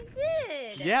 I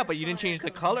did. Yeah, but you didn't change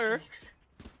the color.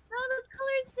 No, the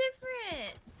color's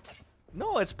different.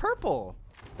 No, it's purple.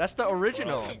 That's the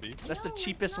original. That's the No,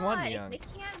 cheapest it's one, not. Myung. It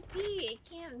can't be. It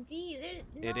can't be.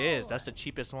 It is. That's the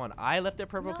cheapest one. I left it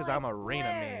purple because I'm a Reyna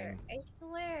main. I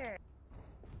swear.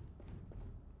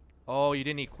 Oh, you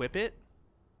didn't equip it?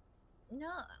 No.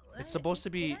 It's supposed to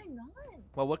be. Did I not?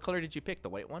 Well, what color did you pick? The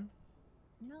white one?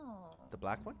 No. The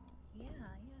black one? Yeah.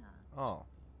 Oh.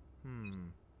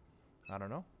 I don't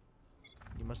know.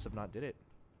 You must have not did it.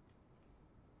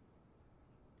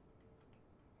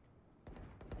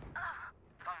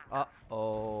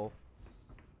 Uh-oh.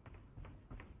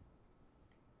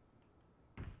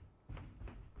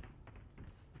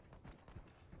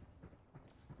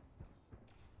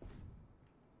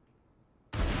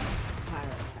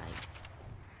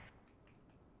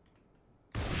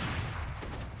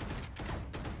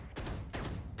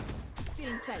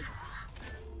 Stealing sight.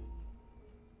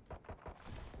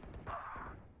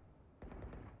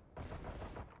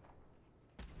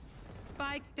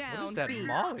 Spike down. What is that, B.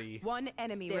 Molly? One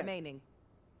enemy There. remaining.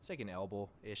 It's like an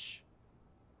elbow-ish.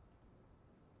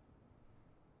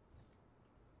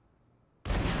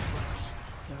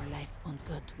 Your life won't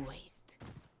go to waste.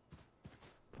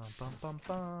 Bum, bum, bum,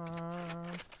 bum.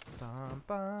 Bum,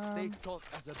 bum. Stay taut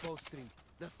as a bowstring.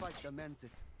 The fight demands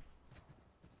it.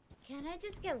 Can I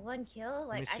just get one kill? me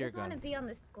Like, I see your just want to gun. be on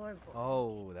the scoreboard.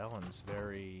 Oh, that one's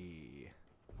very...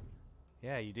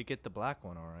 Yeah, you did get the black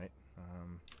one, all right.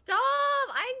 Stop!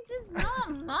 I just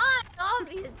not mine,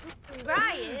 obviously,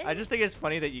 Ryan. I just think it's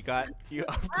funny that you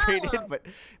upgraded,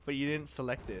 but you didn't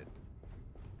select it.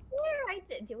 Where I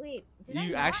did? Wait, did I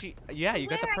You not? actually, yeah, you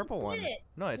got the Swear I purple one. did.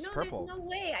 No, it's no, purple. There's no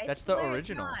way. I That's the swear it's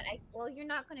original. not. Well, you're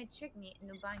not gonna trick me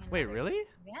into buying another Wait, really?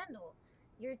 Vandal.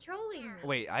 You're trolling me.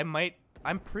 Wait,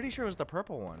 I'm pretty sure it was the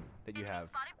purple one that you have.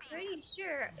 Pretty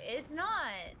sure it's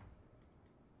not.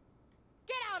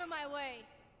 Get out of my way.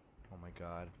 Oh my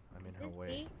god, I'm in her This way.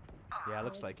 B? Yeah, it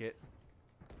looks like it.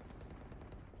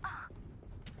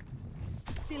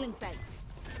 Stealing sight.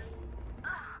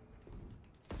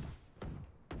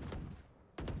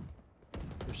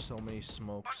 There's so many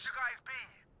smokes.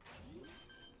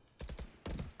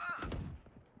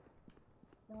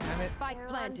 Damn it. Spike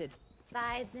planted.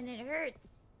 Sides and it hurts.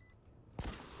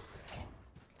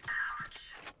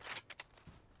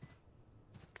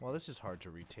 Well, this is hard to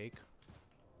retake.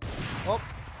 Oh!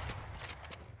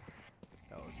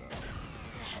 That was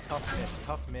a tough miss,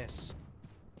 tough miss.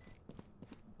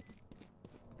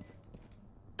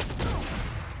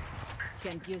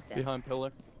 Can't use that. Behind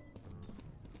pillar.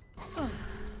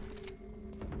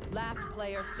 Last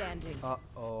player standing.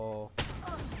 Uh-oh.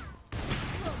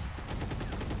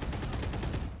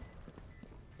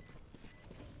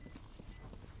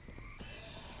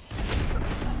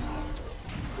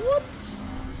 Whoops!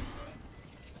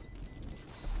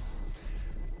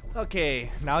 Okay,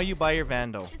 now you buy your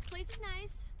Vandal. This place is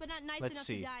nice, but not nice Let's enough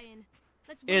see. to die in.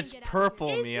 Let's run It's and get purple,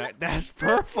 out of here. Mia. That's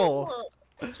purple.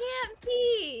 It can't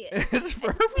be. It's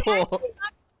purple.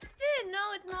 No,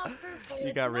 it's not purple. You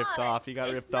It's got ripped not. off. You got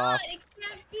It's ripped not. off. It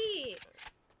can't be.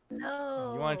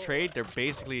 No. You want to trade? They're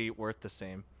basically worth the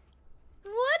same.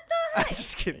 What the I'm heck?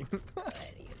 just kidding. You know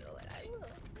what? I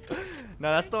will.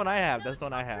 No, that's the one I have. That's the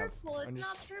one I have. Purple. I'm It's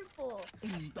just- not purple.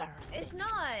 Embarrassing. It's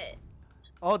not.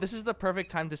 Oh, this is the perfect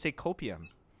time to say copium.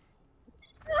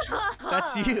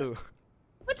 That's you.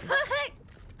 What the heck?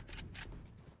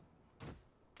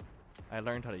 I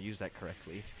learned how to use that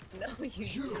correctly. No, you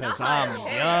did Because not. I'm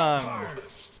young.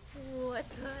 What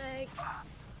the heck?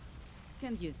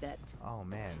 Can't use that. Oh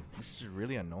man, this is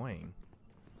really annoying.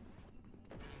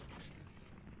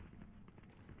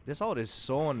 This ult is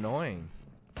so annoying.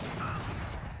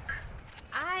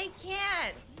 I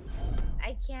can't.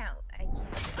 I can't.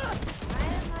 Why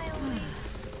am I only...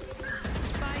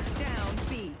 Spike down.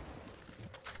 B.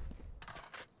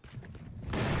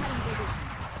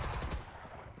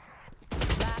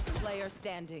 Last player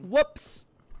standing. Whoops.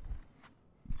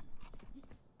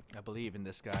 I believe in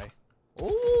this guy.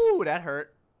 Ooh, that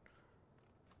hurt.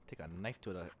 Take a knife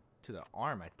to the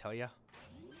arm, I tell ya.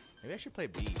 Maybe I should play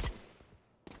B.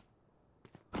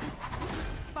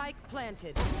 Spike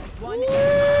planted. One Ooh,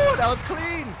 enemy. that was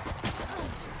clean.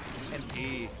 And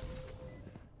B.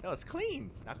 That was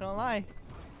clean. Not gonna lie.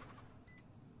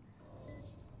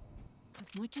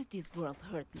 As much as this world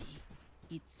hurt me,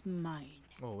 it's mine.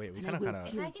 Oh wait, we And I kind will of.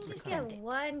 If I can just get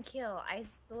one kill, I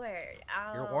swear.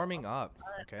 You're warming up,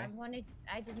 okay?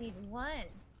 I just need one.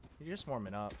 You're just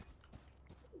warming up.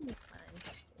 Just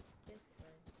one.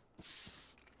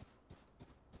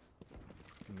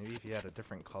 Maybe if you had a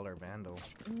different color Vandal.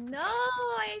 No,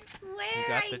 I swear. You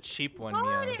got I the cheap one, got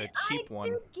Mia. it. The cheap I one.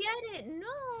 do get it.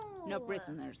 No. No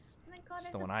prisoners. Oh my god, It's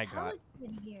there's the a one I got. pellet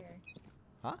in here.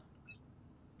 Huh?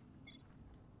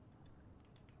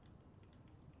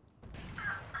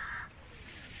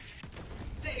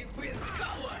 They will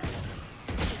cower.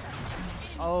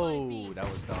 Oh,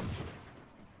 that was dumb.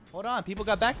 Hold on, people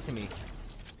got back to me.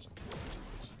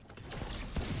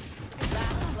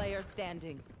 Last player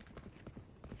standing.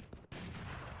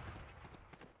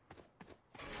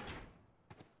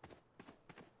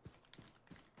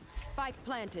 Spike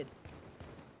planted.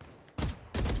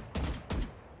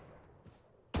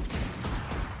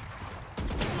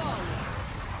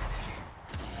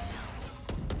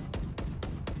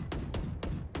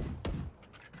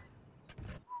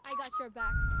 I got your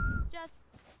backs. Just,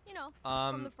 you know,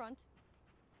 from the front.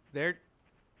 They're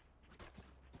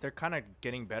kind of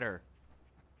getting better.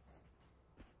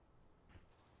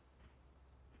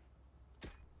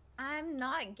 I'm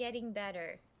not getting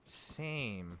better.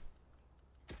 Same.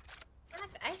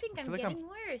 I think I'm feel like getting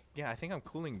worse. Yeah, I think I'm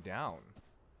cooling down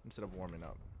instead of warming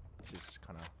up, which is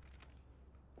kind of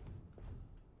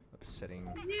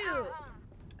upsetting. Dude,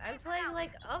 I'm playing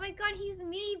like, oh my god, he's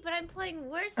me, but I'm playing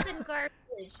worse than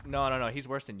garbage. No, he's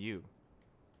worse than you.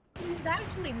 He's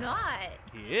actually not.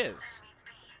 He is.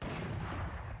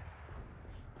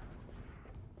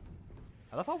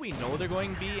 I love how we know they're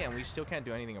going B and we still can't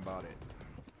do anything about it.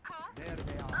 There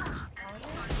they are.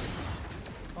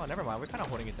 Oh, never mind. We're kind of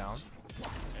holding it down.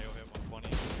 AO hit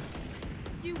 120.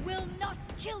 You will not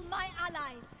kill my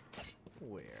allies.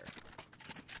 Where?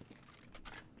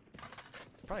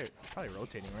 Probably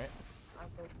rotating, right? I'll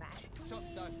go back. Shot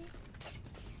done.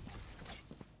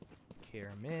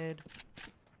 Care mid.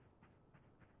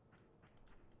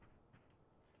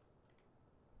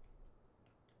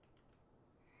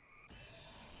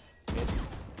 Mid.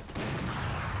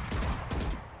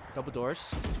 Double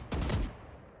doors.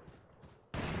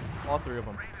 All three of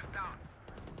them.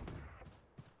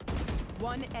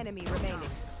 One enemy remaining.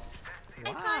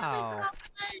 Wow.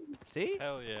 See?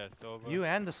 Hell yeah, Sova. You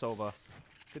and the Sova.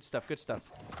 Good stuff, good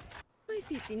stuff. My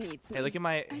city needs me. Hey, look at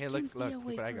my. I Hey, look can't be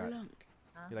away what I for got. long.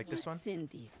 You like this one? Send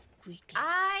this quickly.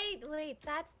 Wait,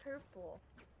 that's purple.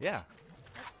 Yeah.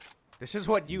 This is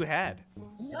what you had.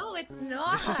 No, it's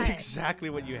not. This is exactly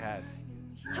what you had.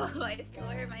 Oh, I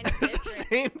swear mine's different.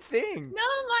 Same thing. No,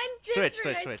 mine's different.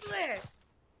 Switch. I swear.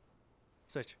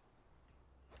 Switch.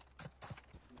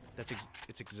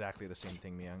 It's exactly the same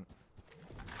thing, Myung.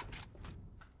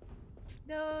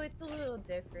 No, it's a little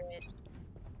different.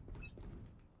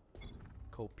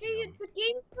 Copium. Hey, the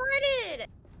game started.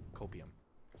 Copium.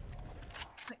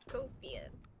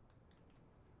 Copium.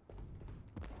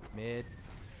 Mid.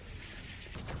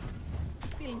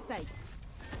 Still in sight.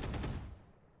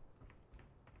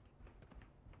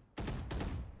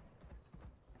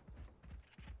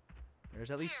 There's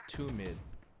at least two mid.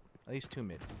 At least two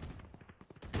mid.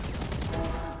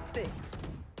 There.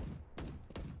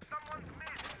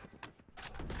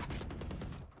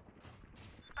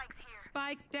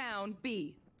 Spike down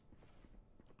B.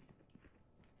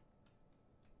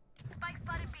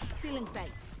 Still in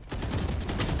sight.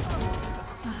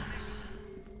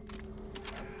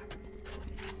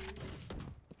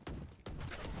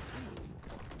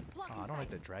 Oh, I don't like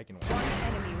the dragon One one.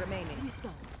 enemy remaining.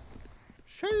 Results.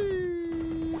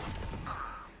 Sheesh.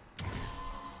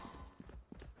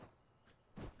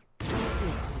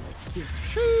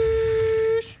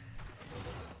 Sheesh.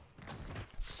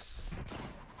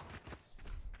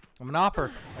 I'm an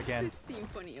opper again. The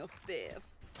symphony of death.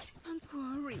 Don't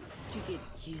worry, you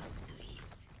get used to it.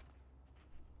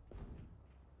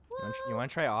 You want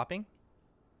to try opping?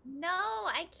 No,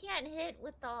 I can't hit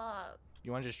with the.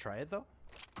 You want to just try it though?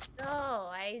 No,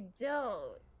 I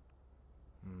don't.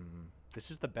 This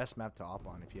is the best map to op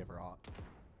on if you ever op.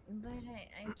 But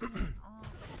I can't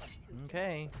off.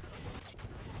 Okay.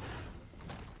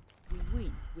 We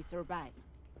win, we survive.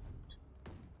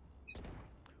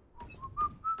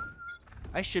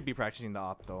 I should be practicing the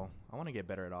op though. I want to get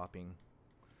better at opping.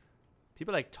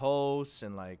 People like Toast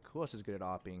and like who else is good at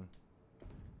opping?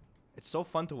 It's so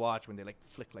fun to watch when they like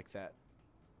flick like that.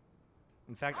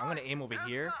 In fact, I'm gonna aim over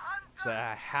here so that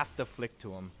I have to flick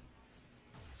to him.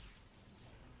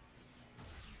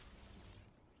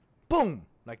 Boom!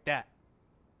 Like that.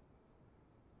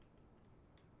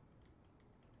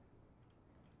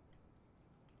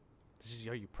 This is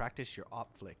how you practice your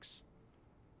op flicks.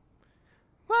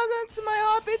 Welcome to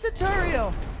my op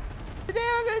tutorial. Today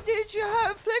I'm gonna teach you how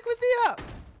to flick with the op.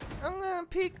 I'm gonna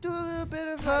peek, do a little bit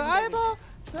of eyeball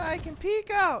so I can peek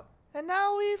out. And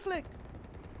now we flick.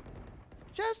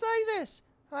 Just like this.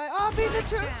 My op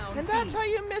tutorial, and that's how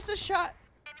you miss a shot.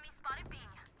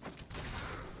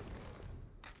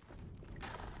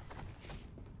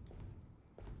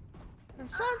 And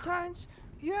sometimes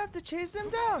you have to chase them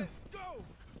down.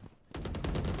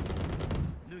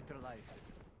 Neutralized.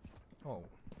 Oh.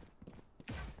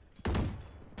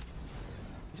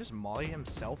 He just molly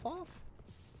himself off?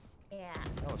 Yeah.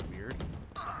 That was weird.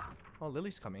 Oh,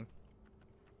 Lily's coming.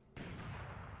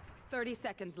 30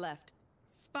 seconds left.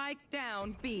 Spike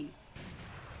down B.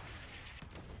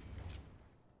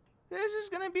 This is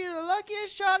gonna be the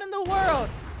luckiest shot in the world.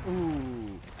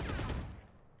 Ooh.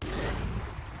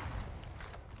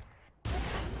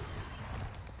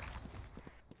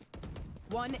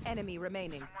 One enemy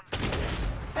remaining.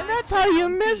 And that's how you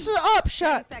miss an up 10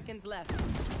 shot. seconds left.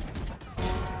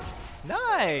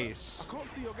 Nice. I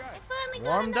can't see your guy. Finally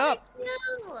Warmed got up.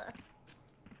 kill.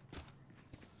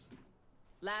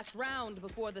 Last round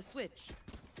before the switch.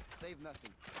 Save nothing.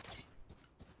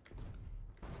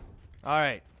 All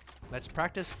right. Let's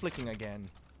practice flicking again.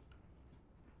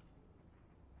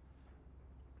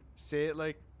 Say it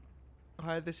like,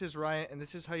 hi, this is Ryan, and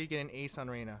this is how you get an ace on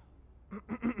Reyna.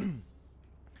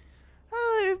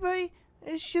 Hello, everybody.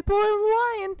 It's your boy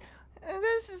Ryan, and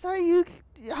this is how you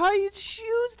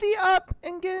choose the up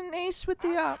and get an ace with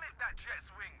the up.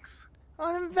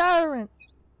 On Valorant.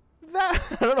 I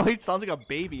don't know. He sounds like a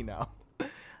baby now.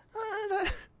 That's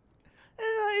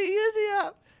how you use the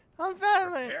up on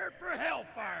Valorant. Prepare for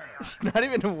hellfire. It's not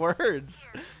even words.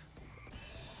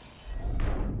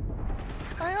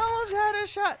 I almost had a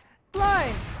shot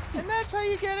blind, and that's how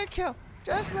you get a kill,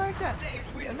 just like that.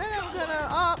 And then I'm gonna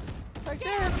up like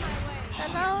this,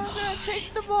 and now I'm gonna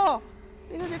take the ball,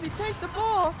 because if you take the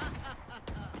ball,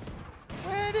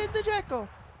 where did the jet go?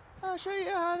 I'll show you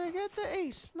how to get the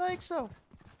ace, like so.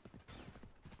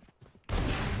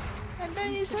 And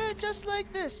then you do it just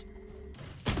like this.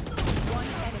 One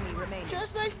enemy remaining.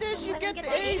 Just like this, you get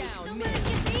the ace. Down,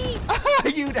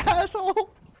 You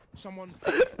asshole! Someone's.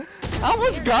 I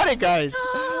almost got it, guys.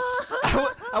 I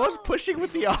was pushing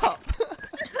with the op.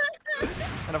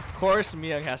 And of course,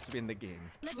 Myung has to be in the game.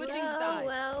 Switching sides.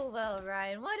 Well,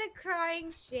 Ryan. What a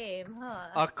crying shame, huh?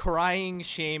 A crying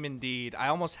shame indeed. I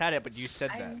almost had it, but you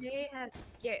said I that. may have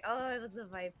scared. Oh, it was a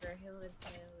Viper. It was a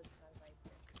Viper.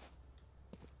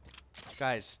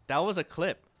 Guys, that was a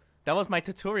clip. That was my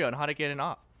tutorial on how to get an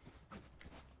op.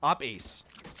 Op ace.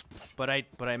 But I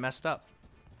messed up.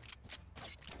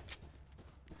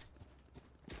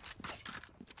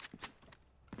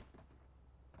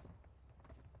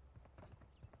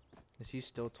 Is he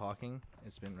still talking?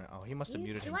 It's been. Oh, he must have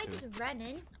muted him Do I too. just run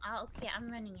in? Oh, okay,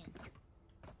 I'm running in.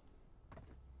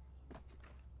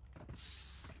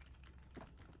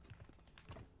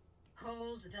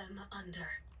 Hold them under.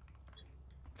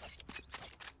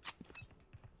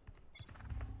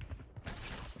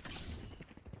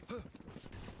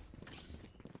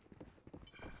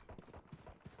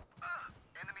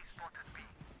 Enemy spotted B.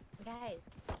 Guys.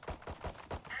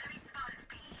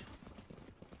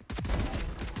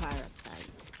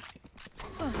 Parasite.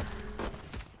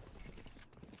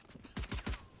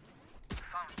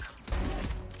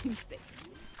 Insane.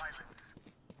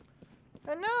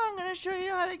 And now I'm gonna show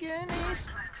you how to get an ace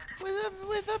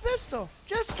with a pistol.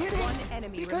 Just kidding. One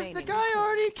enemy Because remaining. the guy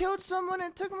already killed someone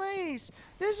and took my ace.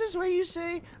 This is where you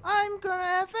say, I'm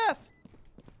gonna FF.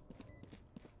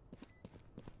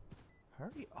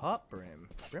 Hurry up, Brim.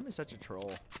 Brim is such a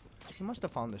troll. He must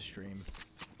have found the stream.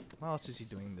 Why else is he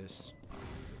doing this?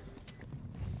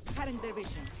 Cutting their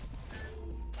vision.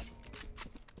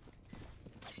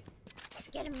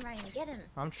 Get him, Ryan. Get him.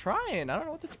 I'm trying. I don't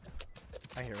know what to do.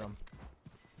 I hear him.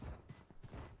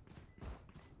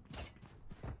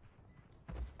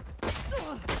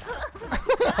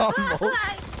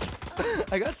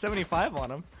 Almost. I got 75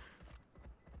 on him.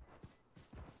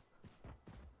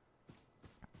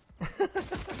 Okay,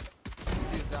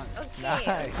 Nice.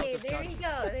 okay, there we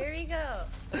go. There we go.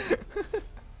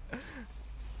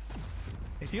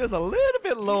 It feels a little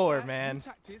bit lower, man.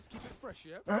 Tactics, keep it fresh,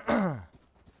 yeah?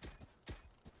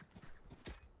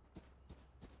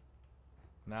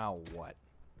 Now what?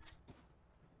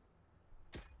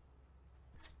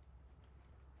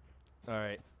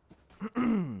 Alright.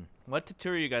 What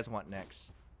tutorial you guys want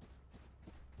next?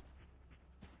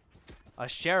 A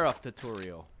sheriff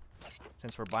tutorial.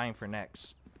 Since we're buying for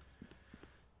next.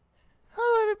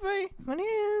 Hello everybody, my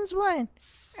name is Wayne.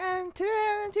 And today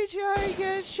I'm going to teach you how to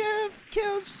get sheriff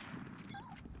kills.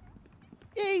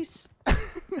 Ace.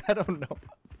 I don't know.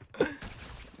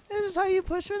 This is how you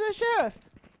push for the sheriff.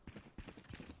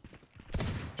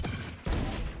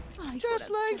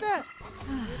 Just like that.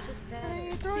 And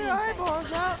you throw your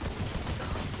eyeballs out.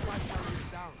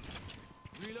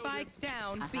 Spike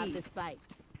down I B. have the spike.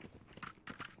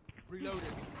 Reloading.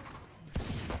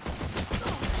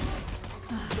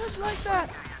 Just like that.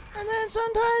 And then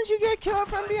sometimes you get killed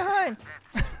from behind.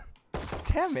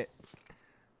 Damn it.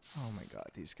 Oh my god,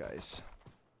 these guys.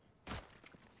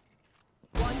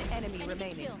 One enemy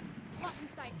remaining. Kill. Not in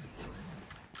sight.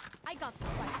 I got the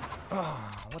spike.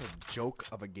 Oh, what a joke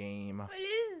of a game. What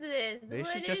is this? They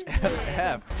What should is just this?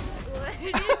 FF. What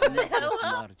is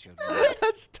this?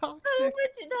 That's toxic.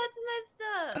 That's messed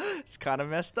up. It's kind of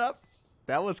messed up.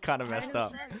 That was kind of messed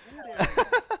up.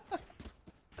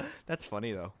 That's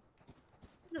funny though.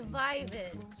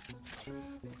 Vibing.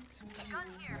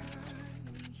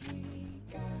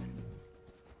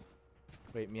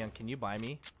 Wait, Mian, can you buy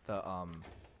me the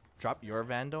drop your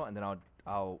Vandal and then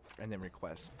I'll and then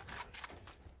request.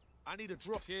 I need a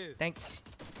drop. Cheers. Thanks.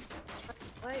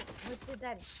 What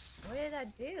did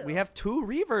that do? We have 2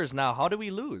 Reavers now. How do we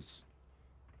lose?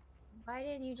 Why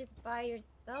didn't you just buy yourself?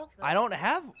 myself. I don't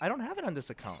have it on this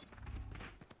account.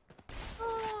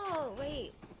 Oh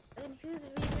wait, then whose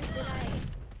Reaver did I?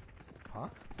 Huh?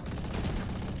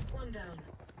 One down.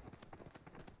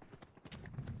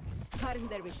 Cutting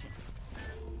their vision.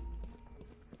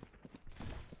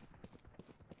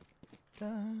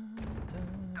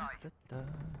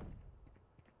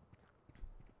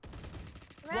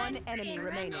 One enemy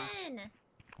remaining. Run in.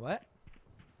 What?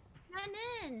 Run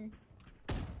in.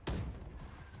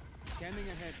 Scanning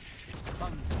ahead.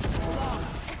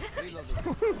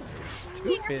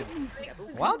 Stupid.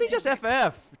 Why don't they just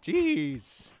FF?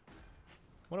 Jeez.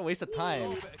 What a waste of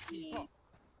time.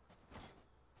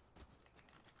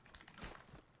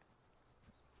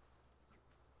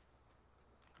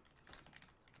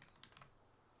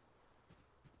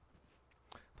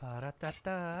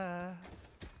 Ba-da-da-da.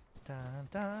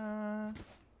 Da-da.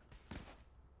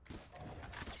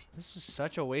 This is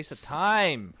such a waste of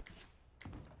time.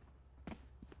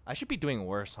 I should be doing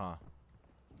worse, huh?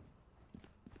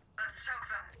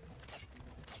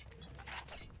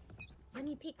 Let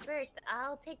me peek first.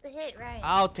 I'll take the hit, right?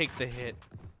 I'll take the hit.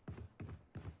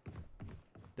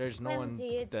 There's no one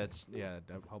Empty. that's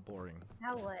how boring.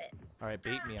 Now what? All right,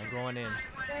 bait me. I'm going in.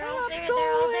 They're all there.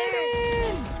 They're all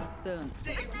there. Done.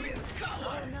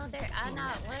 Oh no, they're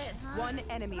not. What? Huh? One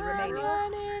enemy I'm remaining.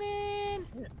 running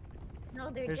in. No,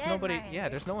 they're There's dead, nobody. Ryan. Yeah,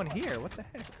 there's no one here. What the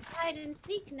heck? Hide and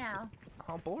seek now.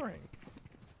 How boring.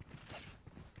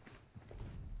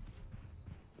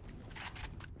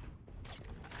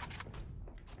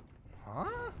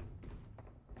 Huh?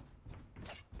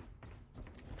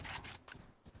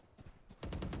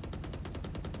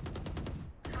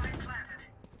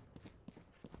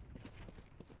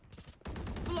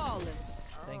 Flawless.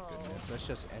 Thank goodness. Let's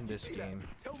just end this game.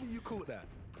 Tell me you caught that.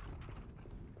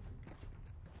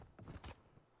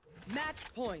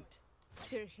 Match point.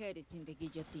 Her head is in the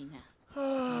guillotine.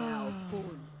 Now pull.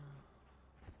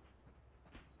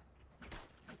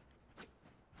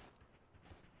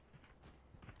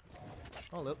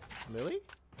 Oh, look, Lily?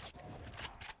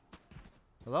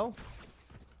 Hello?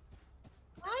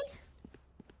 Hi.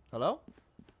 Hello?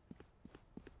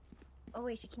 Oh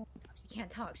wait, she can't. She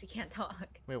can't talk. She can't talk.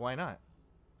 Wait, why not?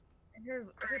 Her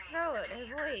throat, her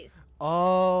voice.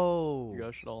 Oh. You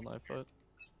guys should all knife fight.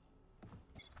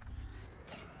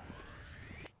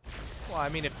 Well, I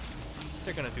mean, if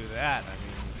they're gonna do that, I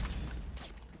mean.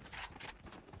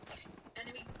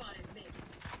 Enemy spotted mid.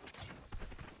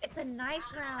 It's a knife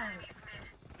round.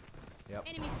 Yep.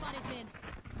 Enemy spotted mid.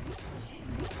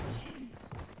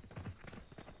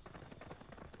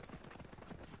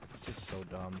 This is so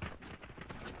dumb.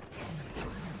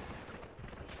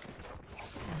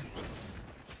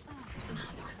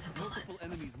 Multiple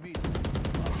enemies meet.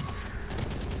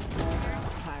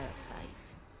 Parasite.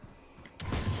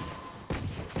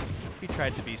 He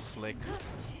tried to be slick.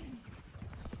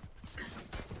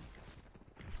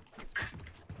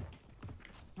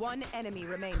 One enemy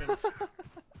remaining.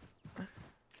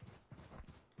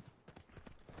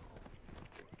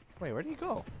 Wait, where did he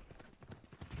go?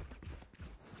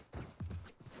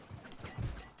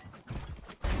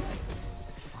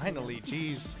 Finally,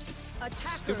 jeez.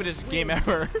 Stupidest game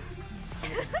ever.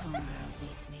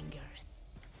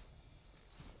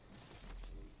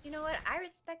 You know what? I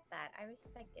respect that. I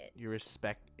respect it. You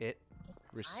respect it?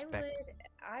 Respect.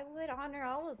 I would honor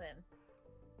all of them.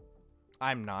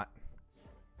 I'm not.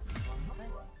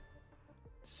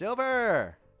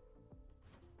 Silver!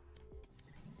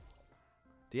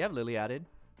 Do you have Lily added?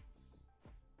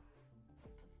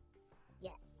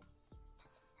 Yes.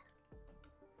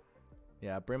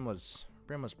 Yeah, Brim was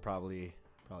probably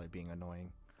being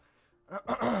annoying.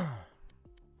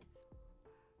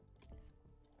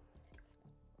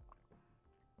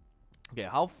 Okay,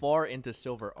 how far into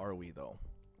silver are we though?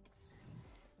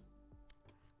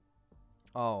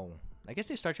 Oh, I guess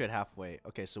they start you at halfway.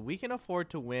 Okay, so we can afford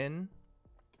to win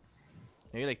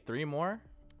maybe like 3 more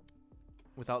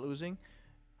without losing.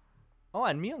 Oh,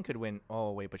 and Mion could win.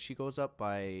 Oh, wait, but she goes up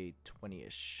by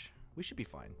 20-ish. We should be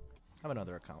fine. I have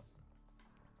another account.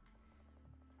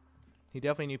 He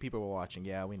definitely knew people were watching.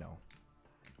 Yeah, we know.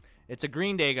 It's a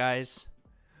green day, guys.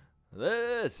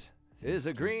 This is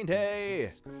a green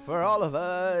day for all of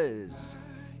us.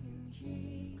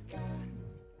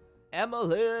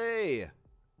 Emily,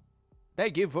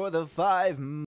 thank you for the 5